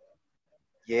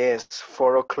 Yes,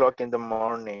 4 o'clock in the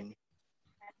morning.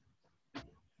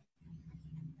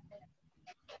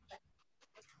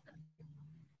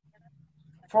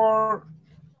 For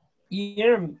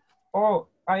EM. Oh,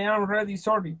 I am ready,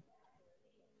 sorry.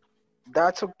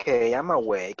 That's okay, I'm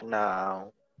awake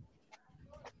now.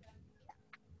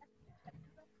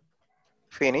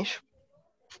 Finish?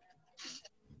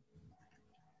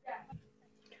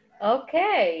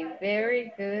 Okay,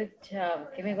 very good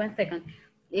job. Give me 1 second.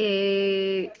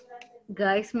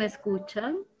 Guys, ¿me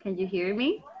escuchan? Can you hear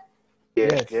me?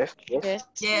 Yes.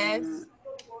 Yes.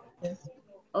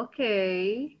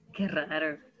 Okay, qué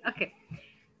raro. Okay,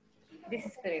 this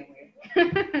is very weird.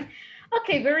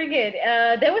 Okay, very good.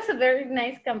 That was a very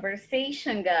nice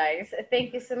conversation, guys.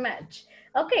 Thank you so much.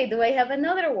 Okay, do I have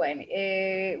another one?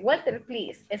 Walter,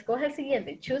 please, escoge el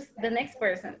siguiente. Choose the next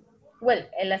person. Well,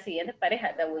 la siguiente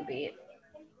pareja, that will be it.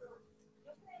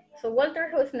 So, Walter,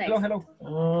 who's next? Hello.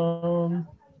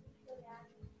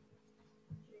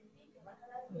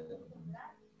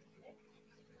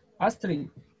 Astrid.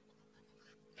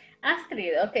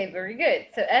 Astrid, okay, very good.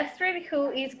 So, Astrid,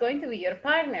 who is going to be your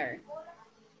partner?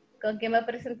 ¿Con quién va a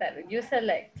presentar? You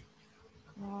select.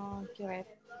 No, quiero ver,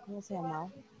 ¿cómo se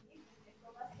llamaba?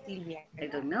 Silvia. I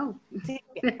don't know.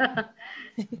 Silvia.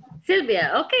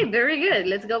 Sylvia, okay, very good.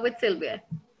 Let's go with Sylvia.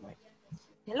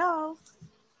 Hello.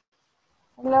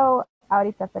 Hello.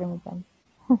 Ahorita permítanme.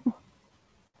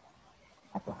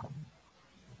 Okay.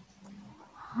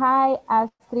 Hi,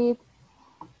 Astrid.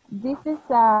 This is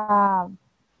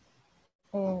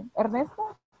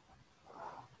Ernesto.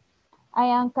 I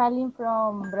am calling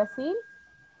from Brazil.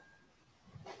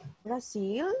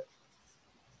 Brazil?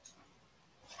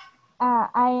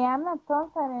 I am a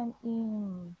conference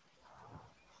in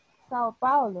Sao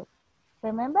Paulo.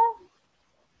 Remember?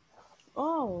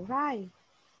 Oh, right.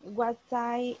 What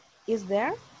time is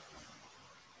there?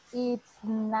 It's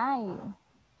 9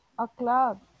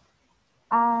 o'clock.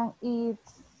 And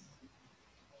it's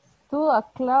 2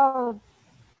 o'clock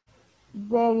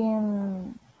there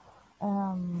in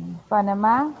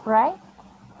Panama, right?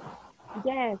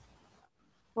 Yes.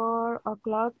 4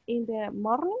 o'clock in the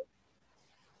morning?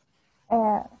 2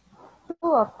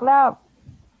 o'clock.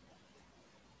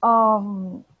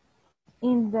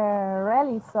 In the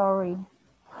rally, sorry.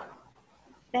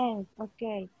 Thanks,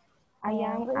 okay. I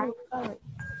am really sorry.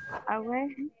 aware.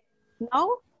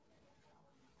 No?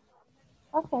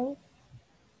 Okay.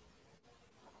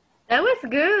 That was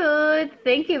good.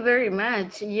 Thank you very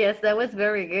much. Yes, that was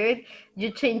very good.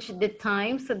 You changed the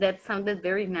time, so that sounded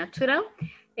very natural.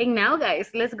 And now,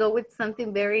 guys, let's go with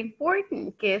something very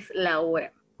important, que es la hora,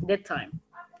 the time.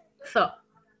 So,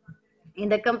 in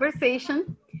the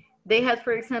conversation, they had,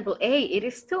 for example, hey, it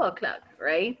is 2 o'clock,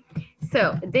 right?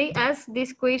 So, they asked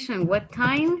this question, what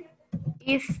time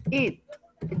is it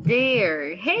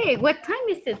there? Hey, what time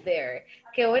is it there?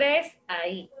 ¿Qué hora es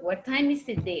ahí? What time is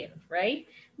it there, right?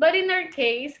 But in our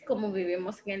case, como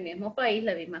vivimos en el mismo país,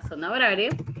 la misma zona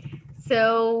horaria,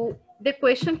 so the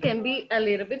question can be a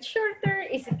little bit shorter.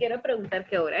 Y si quiero preguntar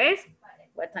qué hora es,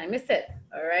 what time is it,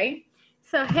 all right?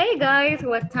 So, hey guys,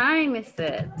 what time is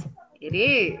it? It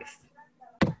is.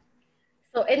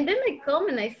 So, and then I come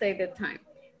and I say the time.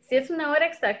 Si es una hora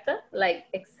exacta, like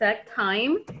exact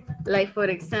time, like for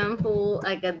example,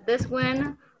 I got this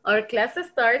one, our class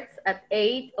starts at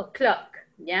 8 o'clock,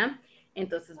 ¿ya?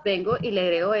 Entonces vengo y le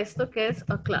agrego esto que es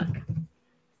o'clock.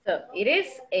 So, it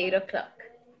is 8 o'clock,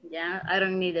 ¿ya? I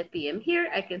don't need a PM here,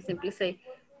 I can simply say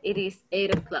it is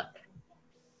 8 o'clock,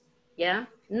 ¿ya?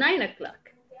 9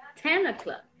 o'clock, 10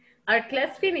 o'clock. Our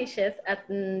class finishes at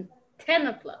 10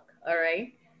 o'clock, all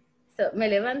right? So, me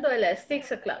levanto a las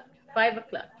 6 o'clock, 5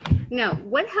 o'clock. Now,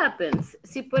 what happens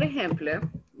si, por ejemplo,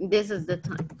 this is the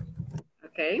time,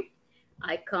 okay?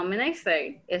 I come and I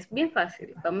say, es bien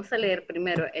fácil. Vamos a leer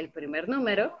primero el primer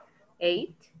número,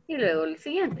 8, y luego el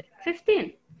siguiente,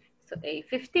 15. So 8,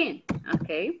 15,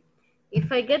 okay.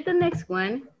 If I get the next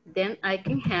one, then I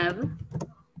can have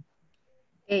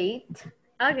 8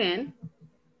 again,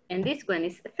 and this one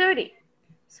is 30.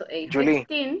 So 8, Julie.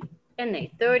 15 and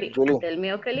 8, 30. Julie. Tell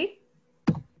me, Okeli.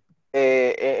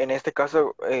 En este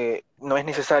caso, no es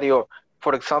necesario,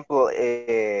 for example,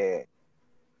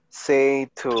 say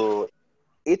to,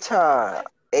 it's 8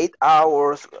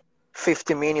 hours,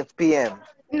 50 minutes p.m.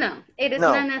 No, it is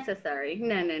not necessary.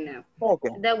 No, no, no. Okay.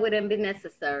 That wouldn't be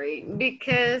necessary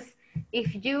because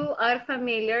if you are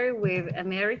familiar with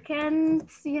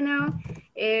Americans, you know,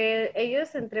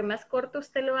 ellos entre más corto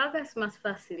usted lo haga es más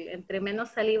fácil. Entre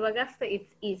menos saliva gaste,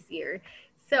 it's easier.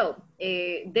 So,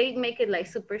 they make it like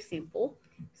super simple.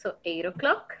 So, 8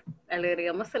 o'clock,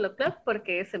 agregamos el o'clock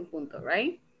porque es en punto,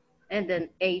 right? And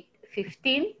then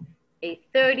 8:15,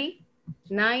 8:30,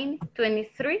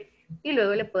 9:23, y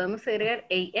luego le podemos agregar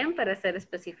AM para ser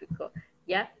específico,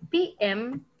 ¿ya?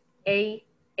 PM,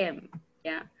 AM,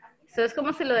 ¿ya? So, es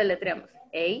como si lo deletreamos.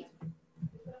 A,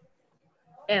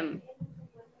 M,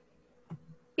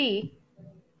 P,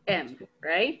 M,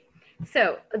 right?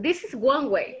 So, this is one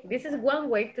way. This is one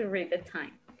way to read the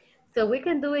time. So, we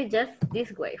can do it just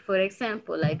this way. For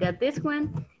example, I got this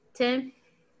one,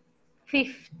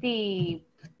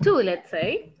 10:52, let's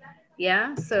say.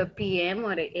 Yeah, so PM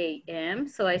or AM.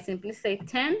 So, I simply say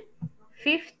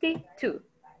 10:52.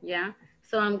 Yeah,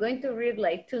 so I'm going to read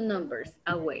like 2 numbers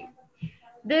away.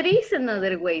 There is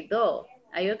another way though.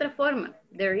 Hay otra forma.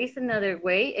 There is another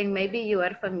way, and maybe you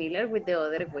are familiar with the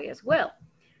other way as well.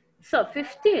 So,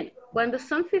 15. Cuando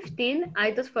son 15,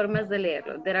 hay dos formas de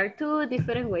leerlo. There are 2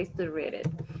 different ways to read it.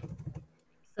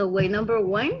 So, way number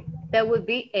 1, that would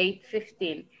be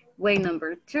 8:15. Way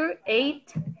number 2,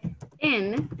 8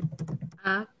 and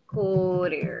a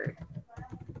quarter.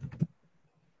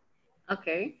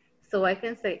 Okay, so I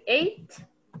can say 8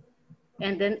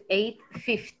 and then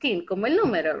 8:15, como el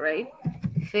número, right?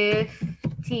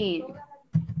 15.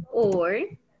 Or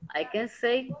I can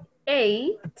say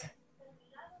 8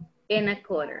 and a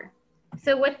quarter.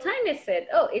 So what time is it?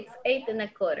 Oh, it's 8 and a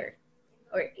quarter.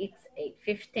 Or it's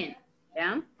 8:15.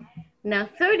 Yeah. Now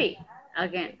 30.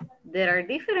 Again, there are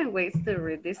different ways to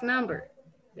read this number.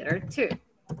 There are 2.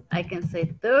 I can say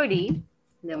 30,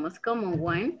 the most common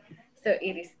one. So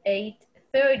it is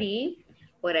 8:30.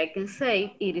 Or I can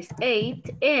say it is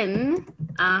 8 and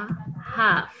a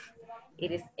half.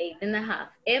 It is 8 and a half.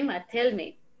 Emma, tell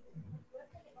me.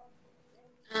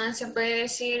 Se puede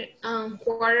decir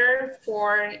quarter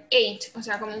for 8, o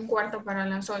sea, como un cuarto para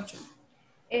las 8.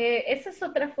 Esa es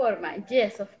otra forma.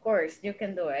 Yes, of course, you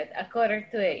can do it. A quarter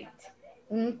to 8.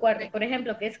 Un cuarto, por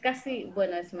ejemplo, que es casi,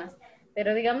 bueno, es más,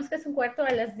 pero digamos que es un cuarto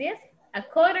a las 10. A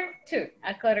quarter to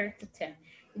 10.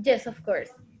 Yes, of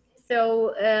course.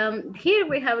 So, here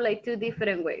we have like 2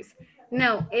 different ways.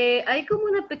 Now, hay como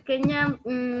una pequeña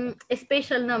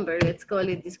special number, let's call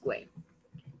it this way,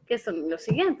 que son los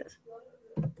siguientes.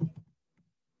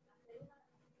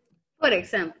 Por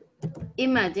ejemplo,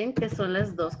 imagine que son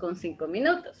las 2:05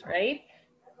 minutos, right?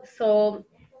 So,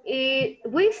 we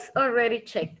already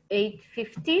checked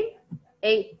 8:15,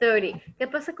 8:30. ¿Qué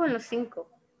pasa con los 5?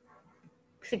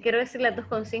 Si quiero decir las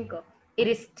 2:05. It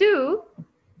is 2,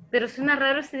 pero suena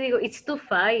raro si digo it's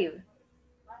 2:05.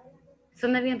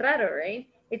 Suena bien raro, right?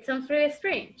 It sounds really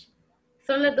strange.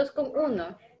 Son las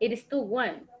 2:01. It is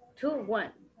 2:01.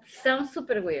 2:01. Sounds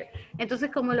super weird. Entonces,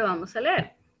 ¿cómo lo vamos a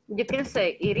leer? You can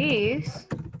say it is,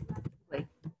 wait,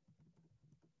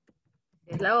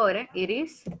 es la hora, it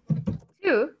is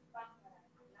 2,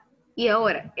 y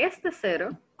ahora este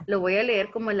 0 lo voy a leer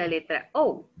como la letra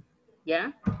O,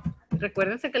 ¿ya?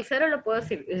 Recuérdense que el 0 lo puedo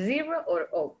decir 0 o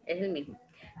O, es el mismo.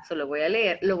 So, lo voy a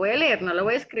leer, no lo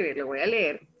voy a escribir, lo voy a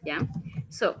leer, ¿ya?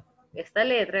 So, esta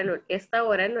letra, esta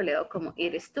hora lo leo como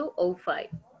it is 2:05,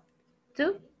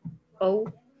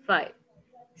 2:05.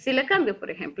 Si la cambio, por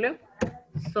ejemplo,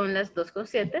 son las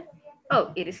 2:07.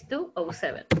 Oh, it is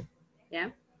 2:07.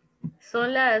 ¿Ya?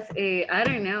 Son las, I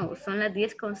don't know, son las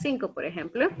 10:05, por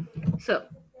ejemplo. So,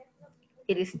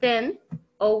 it is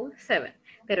 10:07.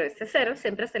 Pero este 0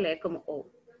 siempre se lee como O.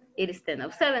 It is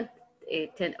 10:07,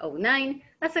 10:09,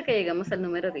 hasta que llegamos al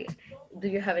número 10. Do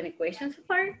you have any questions so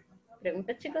far?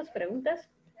 Preguntas, chicos, preguntas.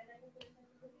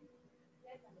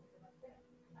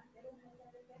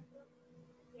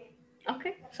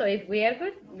 Okay, so if we are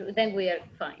good, then we are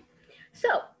fine. So,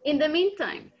 in the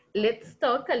meantime, let's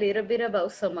talk a little bit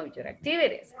about some of your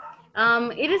activities.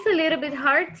 It is a little bit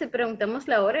hard si preguntamos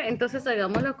la hora, entonces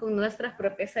hagámoslo con nuestras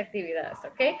propias actividades,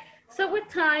 okay? So what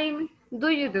time do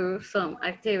you do some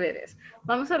activities?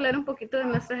 Vamos a hablar un poquito de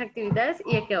nuestras actividades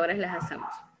y a qué horas las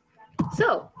hacemos.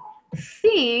 So,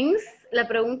 since la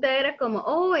pregunta era como,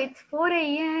 oh, it's 4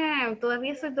 a.m.,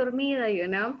 todavía estoy dormida, you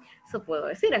know. So puedo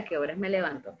decir a qué horas me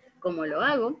levanto. ¿Cómo lo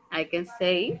hago? I can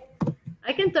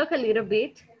talk a little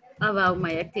bit about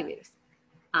my activities.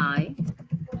 I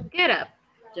get up.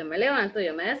 Yo me levanto,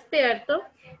 yo me despierto,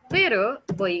 pero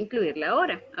voy a incluir la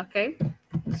hora, ¿ok?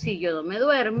 Si yo me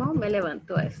duermo, me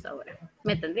levanto a esta hora.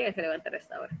 Me tendría que levantar a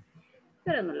esta hora.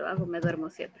 Pero no lo hago, me duermo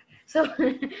siempre. So,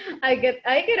 I get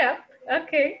up,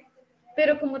 ok.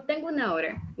 Pero como tengo una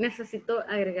hora, necesito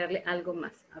agregarle algo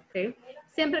más, ok.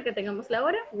 Siempre que tengamos la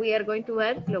hora, we are going to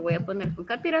add, lo voy a poner con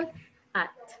capital, at.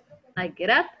 I get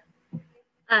up,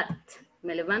 at.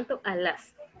 Me levanto a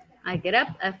las. I get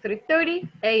up at 3:30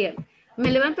 a.m. Me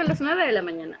levanto a las 9 de la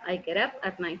mañana. I get up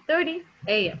at 9:30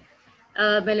 a.m.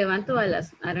 Me levanto a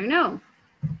las, I don't know.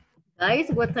 Guys,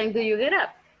 what time do you get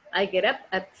up? I get up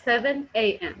at 7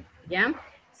 a.m. ¿Ya?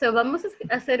 So, vamos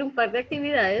a hacer un par de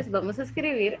actividades. Vamos a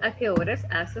escribir a qué horas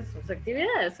hacen sus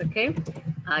actividades, ¿ok?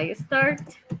 I start.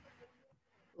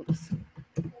 Oops.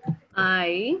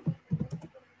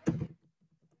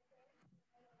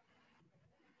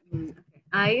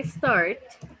 I start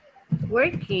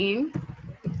working.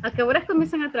 ¿A qué horas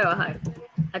comienzan a trabajar?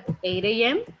 At 8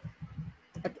 a.m.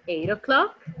 At 8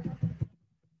 o'clock.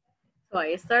 So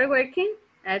I start working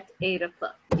at 8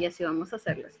 o'clock. Y así vamos a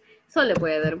hacerlas. Solo le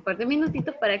voy a dar un par de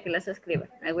minutitos para que las escriban.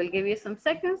 I will give you some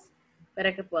seconds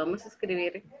para que podamos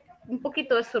escribir un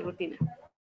poquito de su rutina.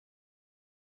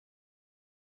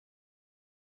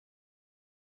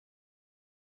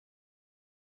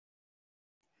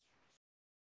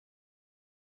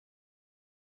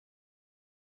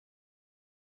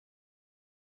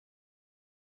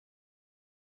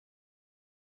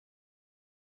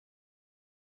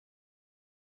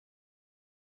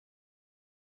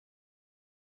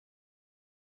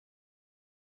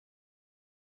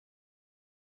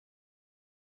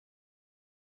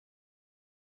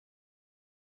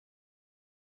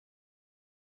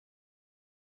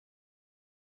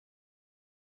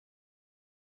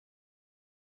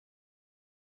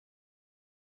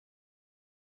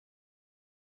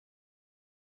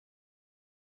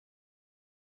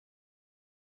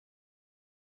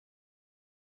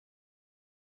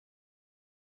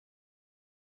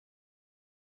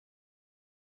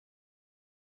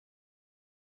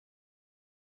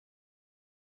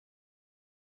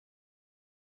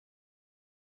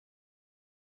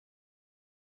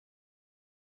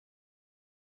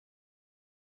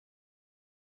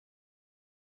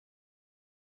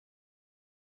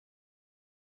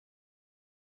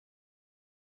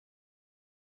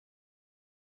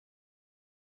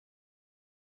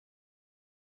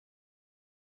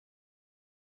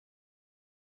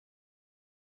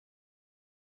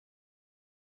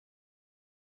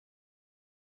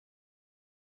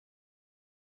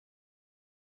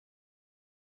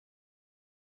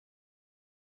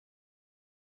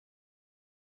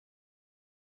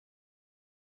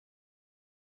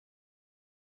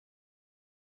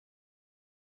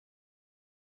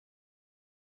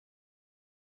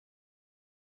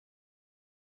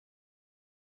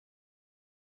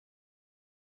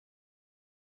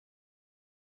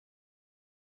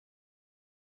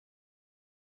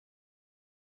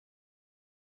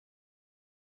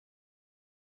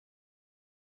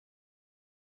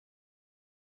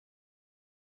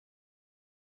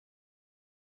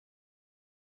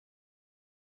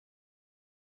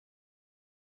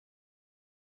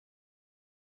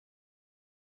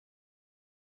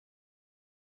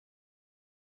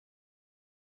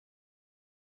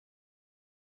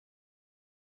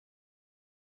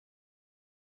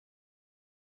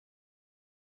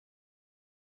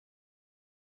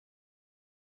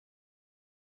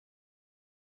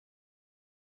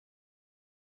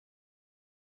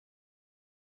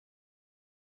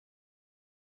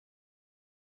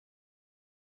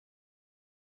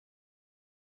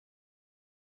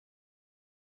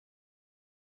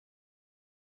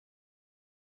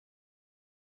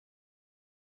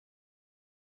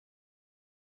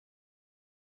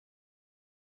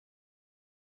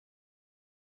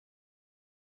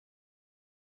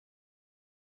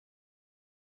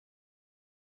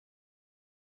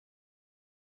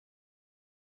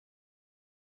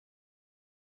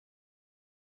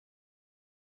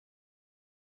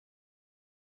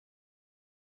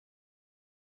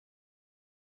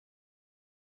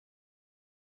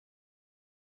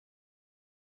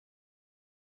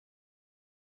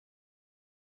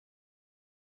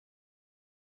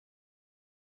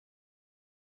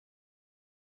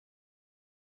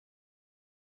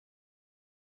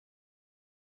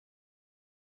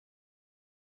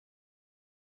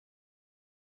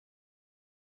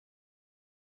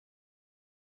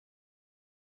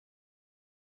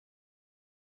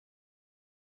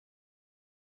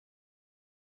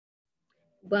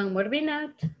 One more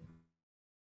minute.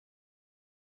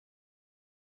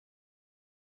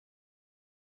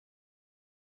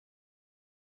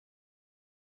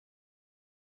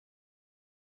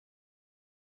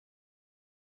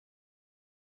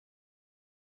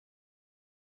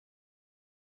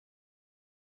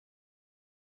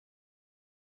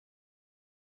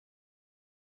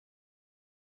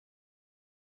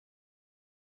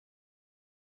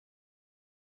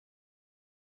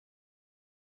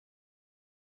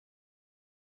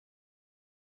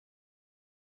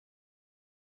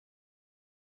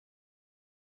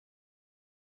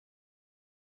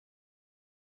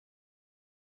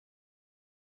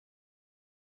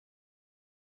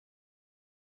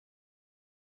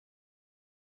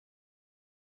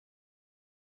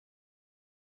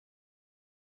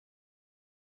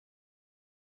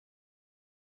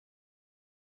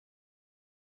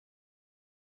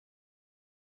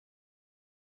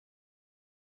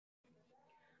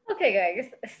 Okay, guys,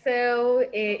 so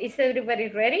is everybody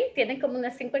ready? Tienen como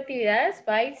unas 5 actividades,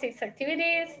 5, 6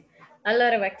 activities, a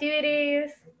lot of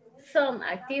activities, some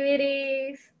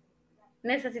activities.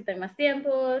 Necesitan más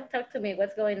tiempo. Talk to me,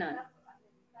 what's going on?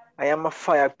 I am a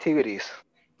 5 activities.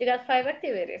 You got 5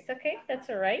 activities, okay, that's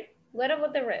all right. What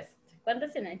about the rest?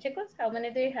 ¿Cuántos tienen, chicos? How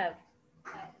many do you have?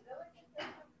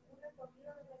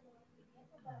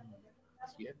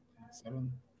 7.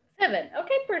 7,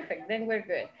 okay, perfect, then we're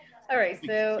good. All right,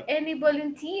 so any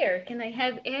volunteer? Can I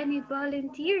have any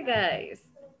volunteer, guys?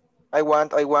 I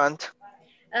want. Okay,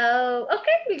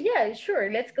 yeah, sure.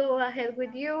 Let's go ahead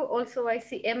with you. Also, I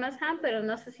see Emma's hand, pero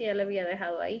no sé si ya la había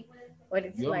dejado ahí. What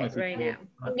it's like right now.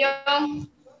 Yo.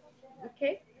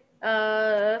 Okay.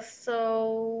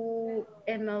 So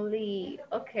Emily.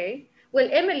 Okay. Well,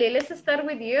 Emily, let's start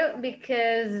with you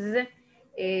because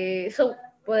so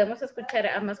podemos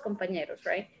escuchar a más compañeros,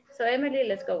 right? So Emily,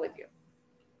 let's go with you.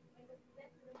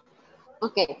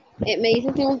 Okay. Me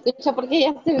dicen si me escucha porque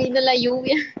ya se vino la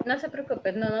lluvia. No se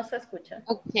preocupe, no se escucha.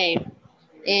 Okay.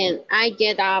 And I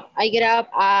get up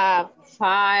at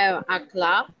 5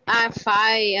 o'clock, at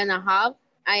 5:30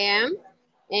 a.m.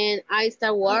 and I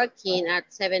start working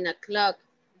at 7 o'clock.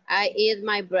 I eat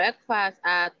my breakfast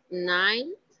at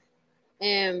 9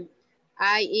 and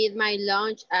I eat my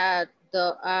lunch at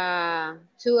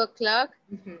 2 o'clock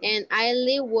and I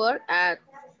leave work at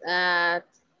 5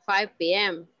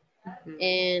 p.m.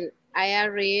 And I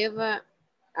arrive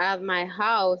at my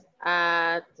house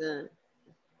at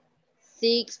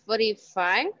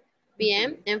 6:45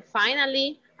 p.m. And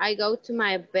finally, I go to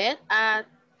my bed at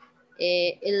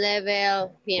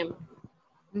 11 p.m.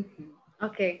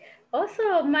 Okay.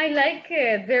 Also, my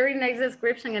very nice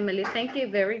description, Emily. Thank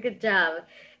you. Very good job.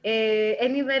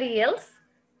 Anybody else?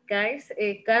 Guys,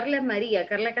 Carla María.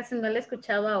 Carla casi no la he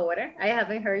escuchado ahora. I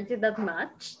haven't heard you that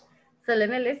much. So let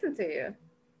me listen to you.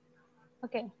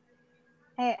 Okay.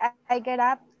 I get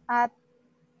up at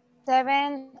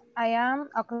 7 a.m.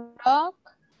 o'clock.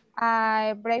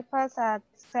 I breakfast at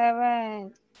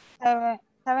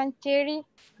 7:30.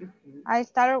 I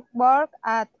start work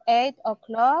at 8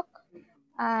 o'clock.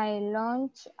 I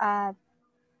lunch at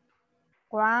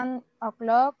 1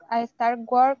 o'clock. I start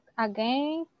work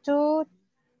again 2:30.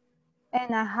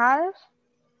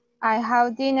 I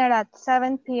have dinner at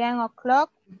 7 p.m.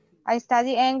 o'clock. I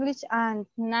study English at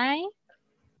 9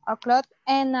 o'clock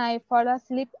and I fall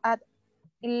asleep at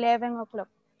 11 o'clock.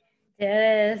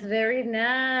 Yes, very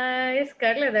nice,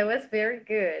 Carla. That was very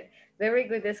good. Very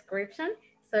good description.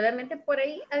 Solamente por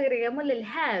ahí agregámosle el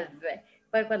have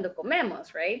para cuando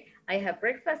comemos, right? I have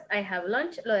breakfast, I have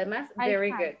lunch. Lo demás,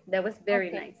 very good. That was very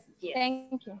nice. Yes.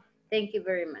 Thank you. Thank you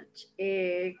very much.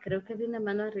 Creo que vi una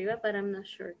mano arriba, but I'm not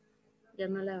sure. Ya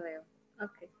no la veo.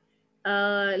 Okay.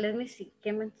 Let me see.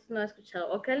 ¿Quién más no ha escuchado?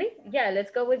 Okali? Yeah,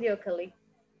 let's go with you, Okali.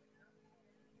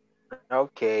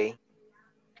 Okay.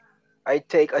 I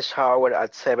take a shower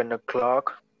at 7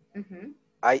 o'clock.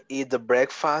 I eat the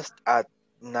breakfast at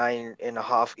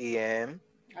 9:30 a.m.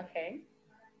 Okay.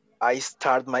 I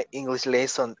start my English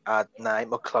lesson at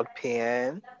 9 o'clock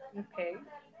p.m. Okay.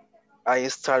 I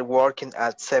start working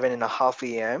at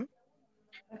 7:30 a.m.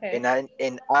 Okay. And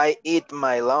I eat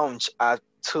my lunch at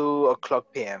 2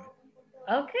 o'clock p.m.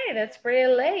 Okay, that's pretty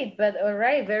late, but all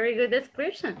right, very good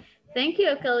description. Thank you,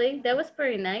 Okali. That was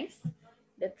pretty nice.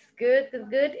 That's good,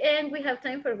 good. And we have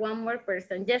time for one more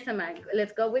person. Jessamine,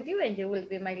 let's go with you and you will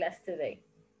be my last today.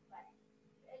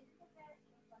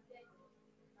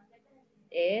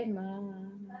 Emma,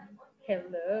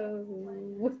 hello.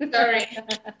 Sorry.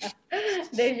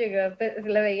 There you go.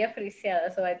 La veía friseada,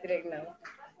 so I didn't know.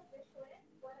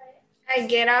 I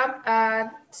get up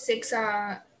at 6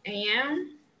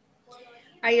 a.m.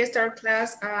 I start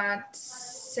class at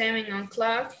 7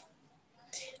 o'clock.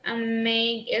 And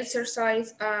make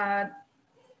exercise at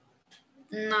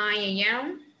 9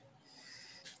 a.m.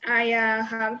 I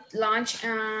have lunch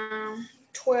at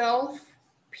 12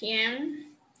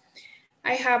 p.m.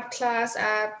 I have class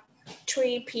at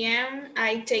 3 p.m.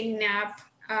 I take nap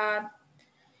at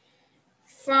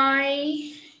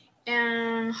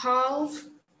 5:30.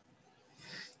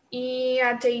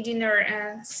 I take dinner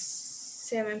at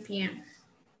 7 p.m.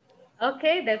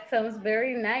 Okay, that sounds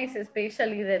very nice,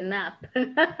 especially the nap.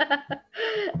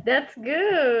 That's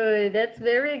good. That's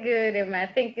very good, Emma.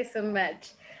 Thank you so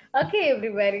much. Okay,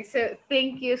 everybody. So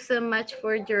thank you so much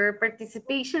for your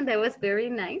participation. That was very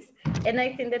nice. And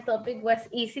I think the topic was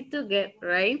easy to get,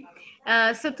 right?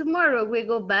 So tomorrow we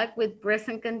go back with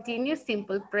present continuous,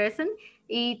 simple present,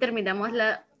 y terminamos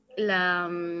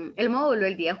el módulo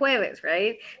el día jueves,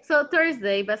 right? So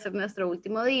Thursday va a ser nuestro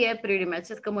último día, pretty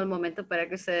much es como el momento para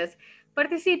que ustedes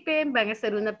participen, van a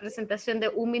hacer una presentación de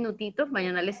 1 minutito,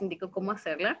 mañana les indico cómo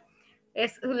hacerla.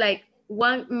 Es like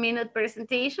 1 minute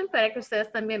presentation para que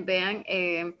ustedes también vean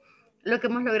lo que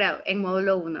hemos logrado en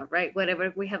módulo 1, right?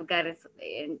 Whatever we have gotten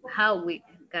and how we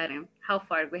gotten, how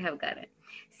far we have gotten.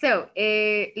 So,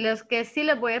 los que sí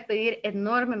les voy a pedir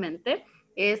enormemente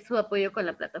es su apoyo con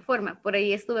la plataforma. Por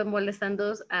ahí estuve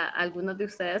molestando a algunos de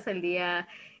ustedes el día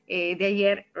de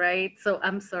ayer, right? So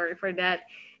I'm sorry for that.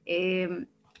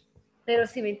 Pero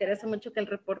sí me interesa mucho que el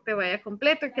reporte vaya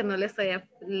completo y que no les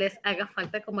haga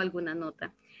falta como alguna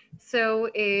nota. So,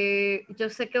 yo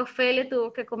sé que Ofelia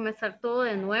tuvo que comenzar todo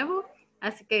de nuevo,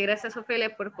 así que gracias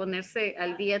Ofelia por ponerse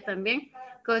al día también,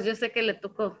 porque yo sé que le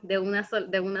tocó de una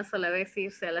sola vez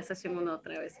irse a la sesión una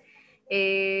otra vez.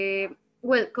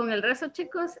 Bueno, con el resto,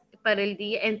 chicos, para el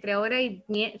día, entre ahora y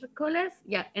miércoles,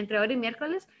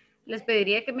 les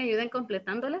pediría que me ayuden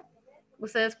completándola.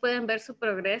 Ustedes pueden ver su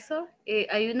progreso.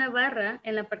 Hay una barra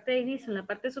en la parte de inicio, en la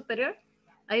parte superior,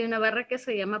 hay una barra que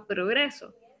se llama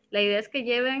progreso. La idea es que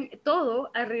lleven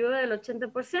todo arriba del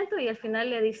 80% y al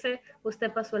final le dice,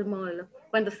 usted pasó el módulo.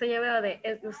 Cuando usted lleve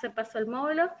usted pasó el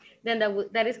módulo, then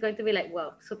that is going to be like,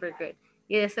 wow, super good.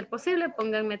 Y de ser posible,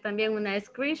 pónganme también una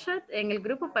screenshot en el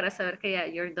grupo para saber que ya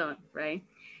you're done, right?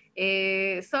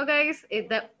 So guys,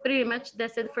 pretty much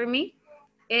that's it for me.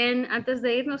 And antes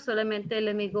de irnos, solamente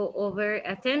let me go over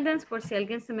attendance por si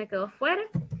alguien se me quedó fuera.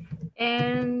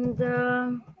 And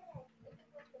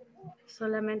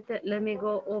solamente let me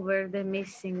go over the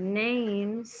missing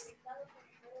names.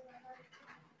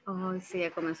 Oh, sí,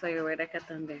 ya comenzó a llover acá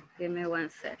también. Give me 1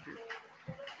 second.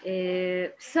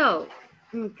 So,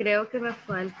 creo que me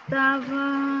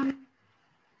faltaba. Let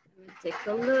me take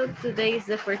a look. Today is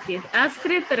the 14th.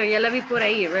 Astrid, pero ya la vi por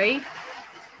ahí, right?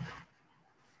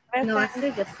 No,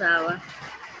 Astrid ya estaba.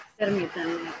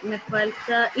 Permítanme. Me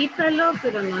falta Ítalo,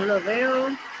 pero no lo veo.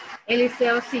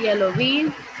 Eliseo sí ya lo vi.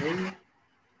 Me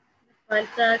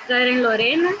falta Karen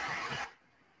Lorena.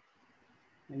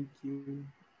 Thank you.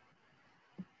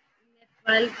 Me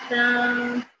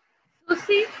falta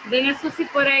Susi. Ven a Susi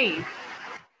por ahí.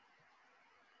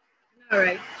 All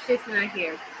right, she's not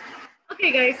here.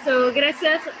 Okay, guys, so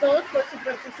gracias a todos por su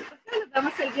participación. Nos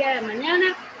vemos el día de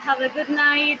mañana. Have a good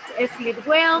night. Sleep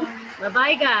well.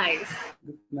 Bye-bye, guys.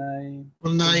 Good night.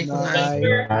 Good night. Good night.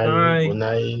 Good night. Bye. Good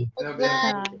night. Good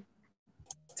night.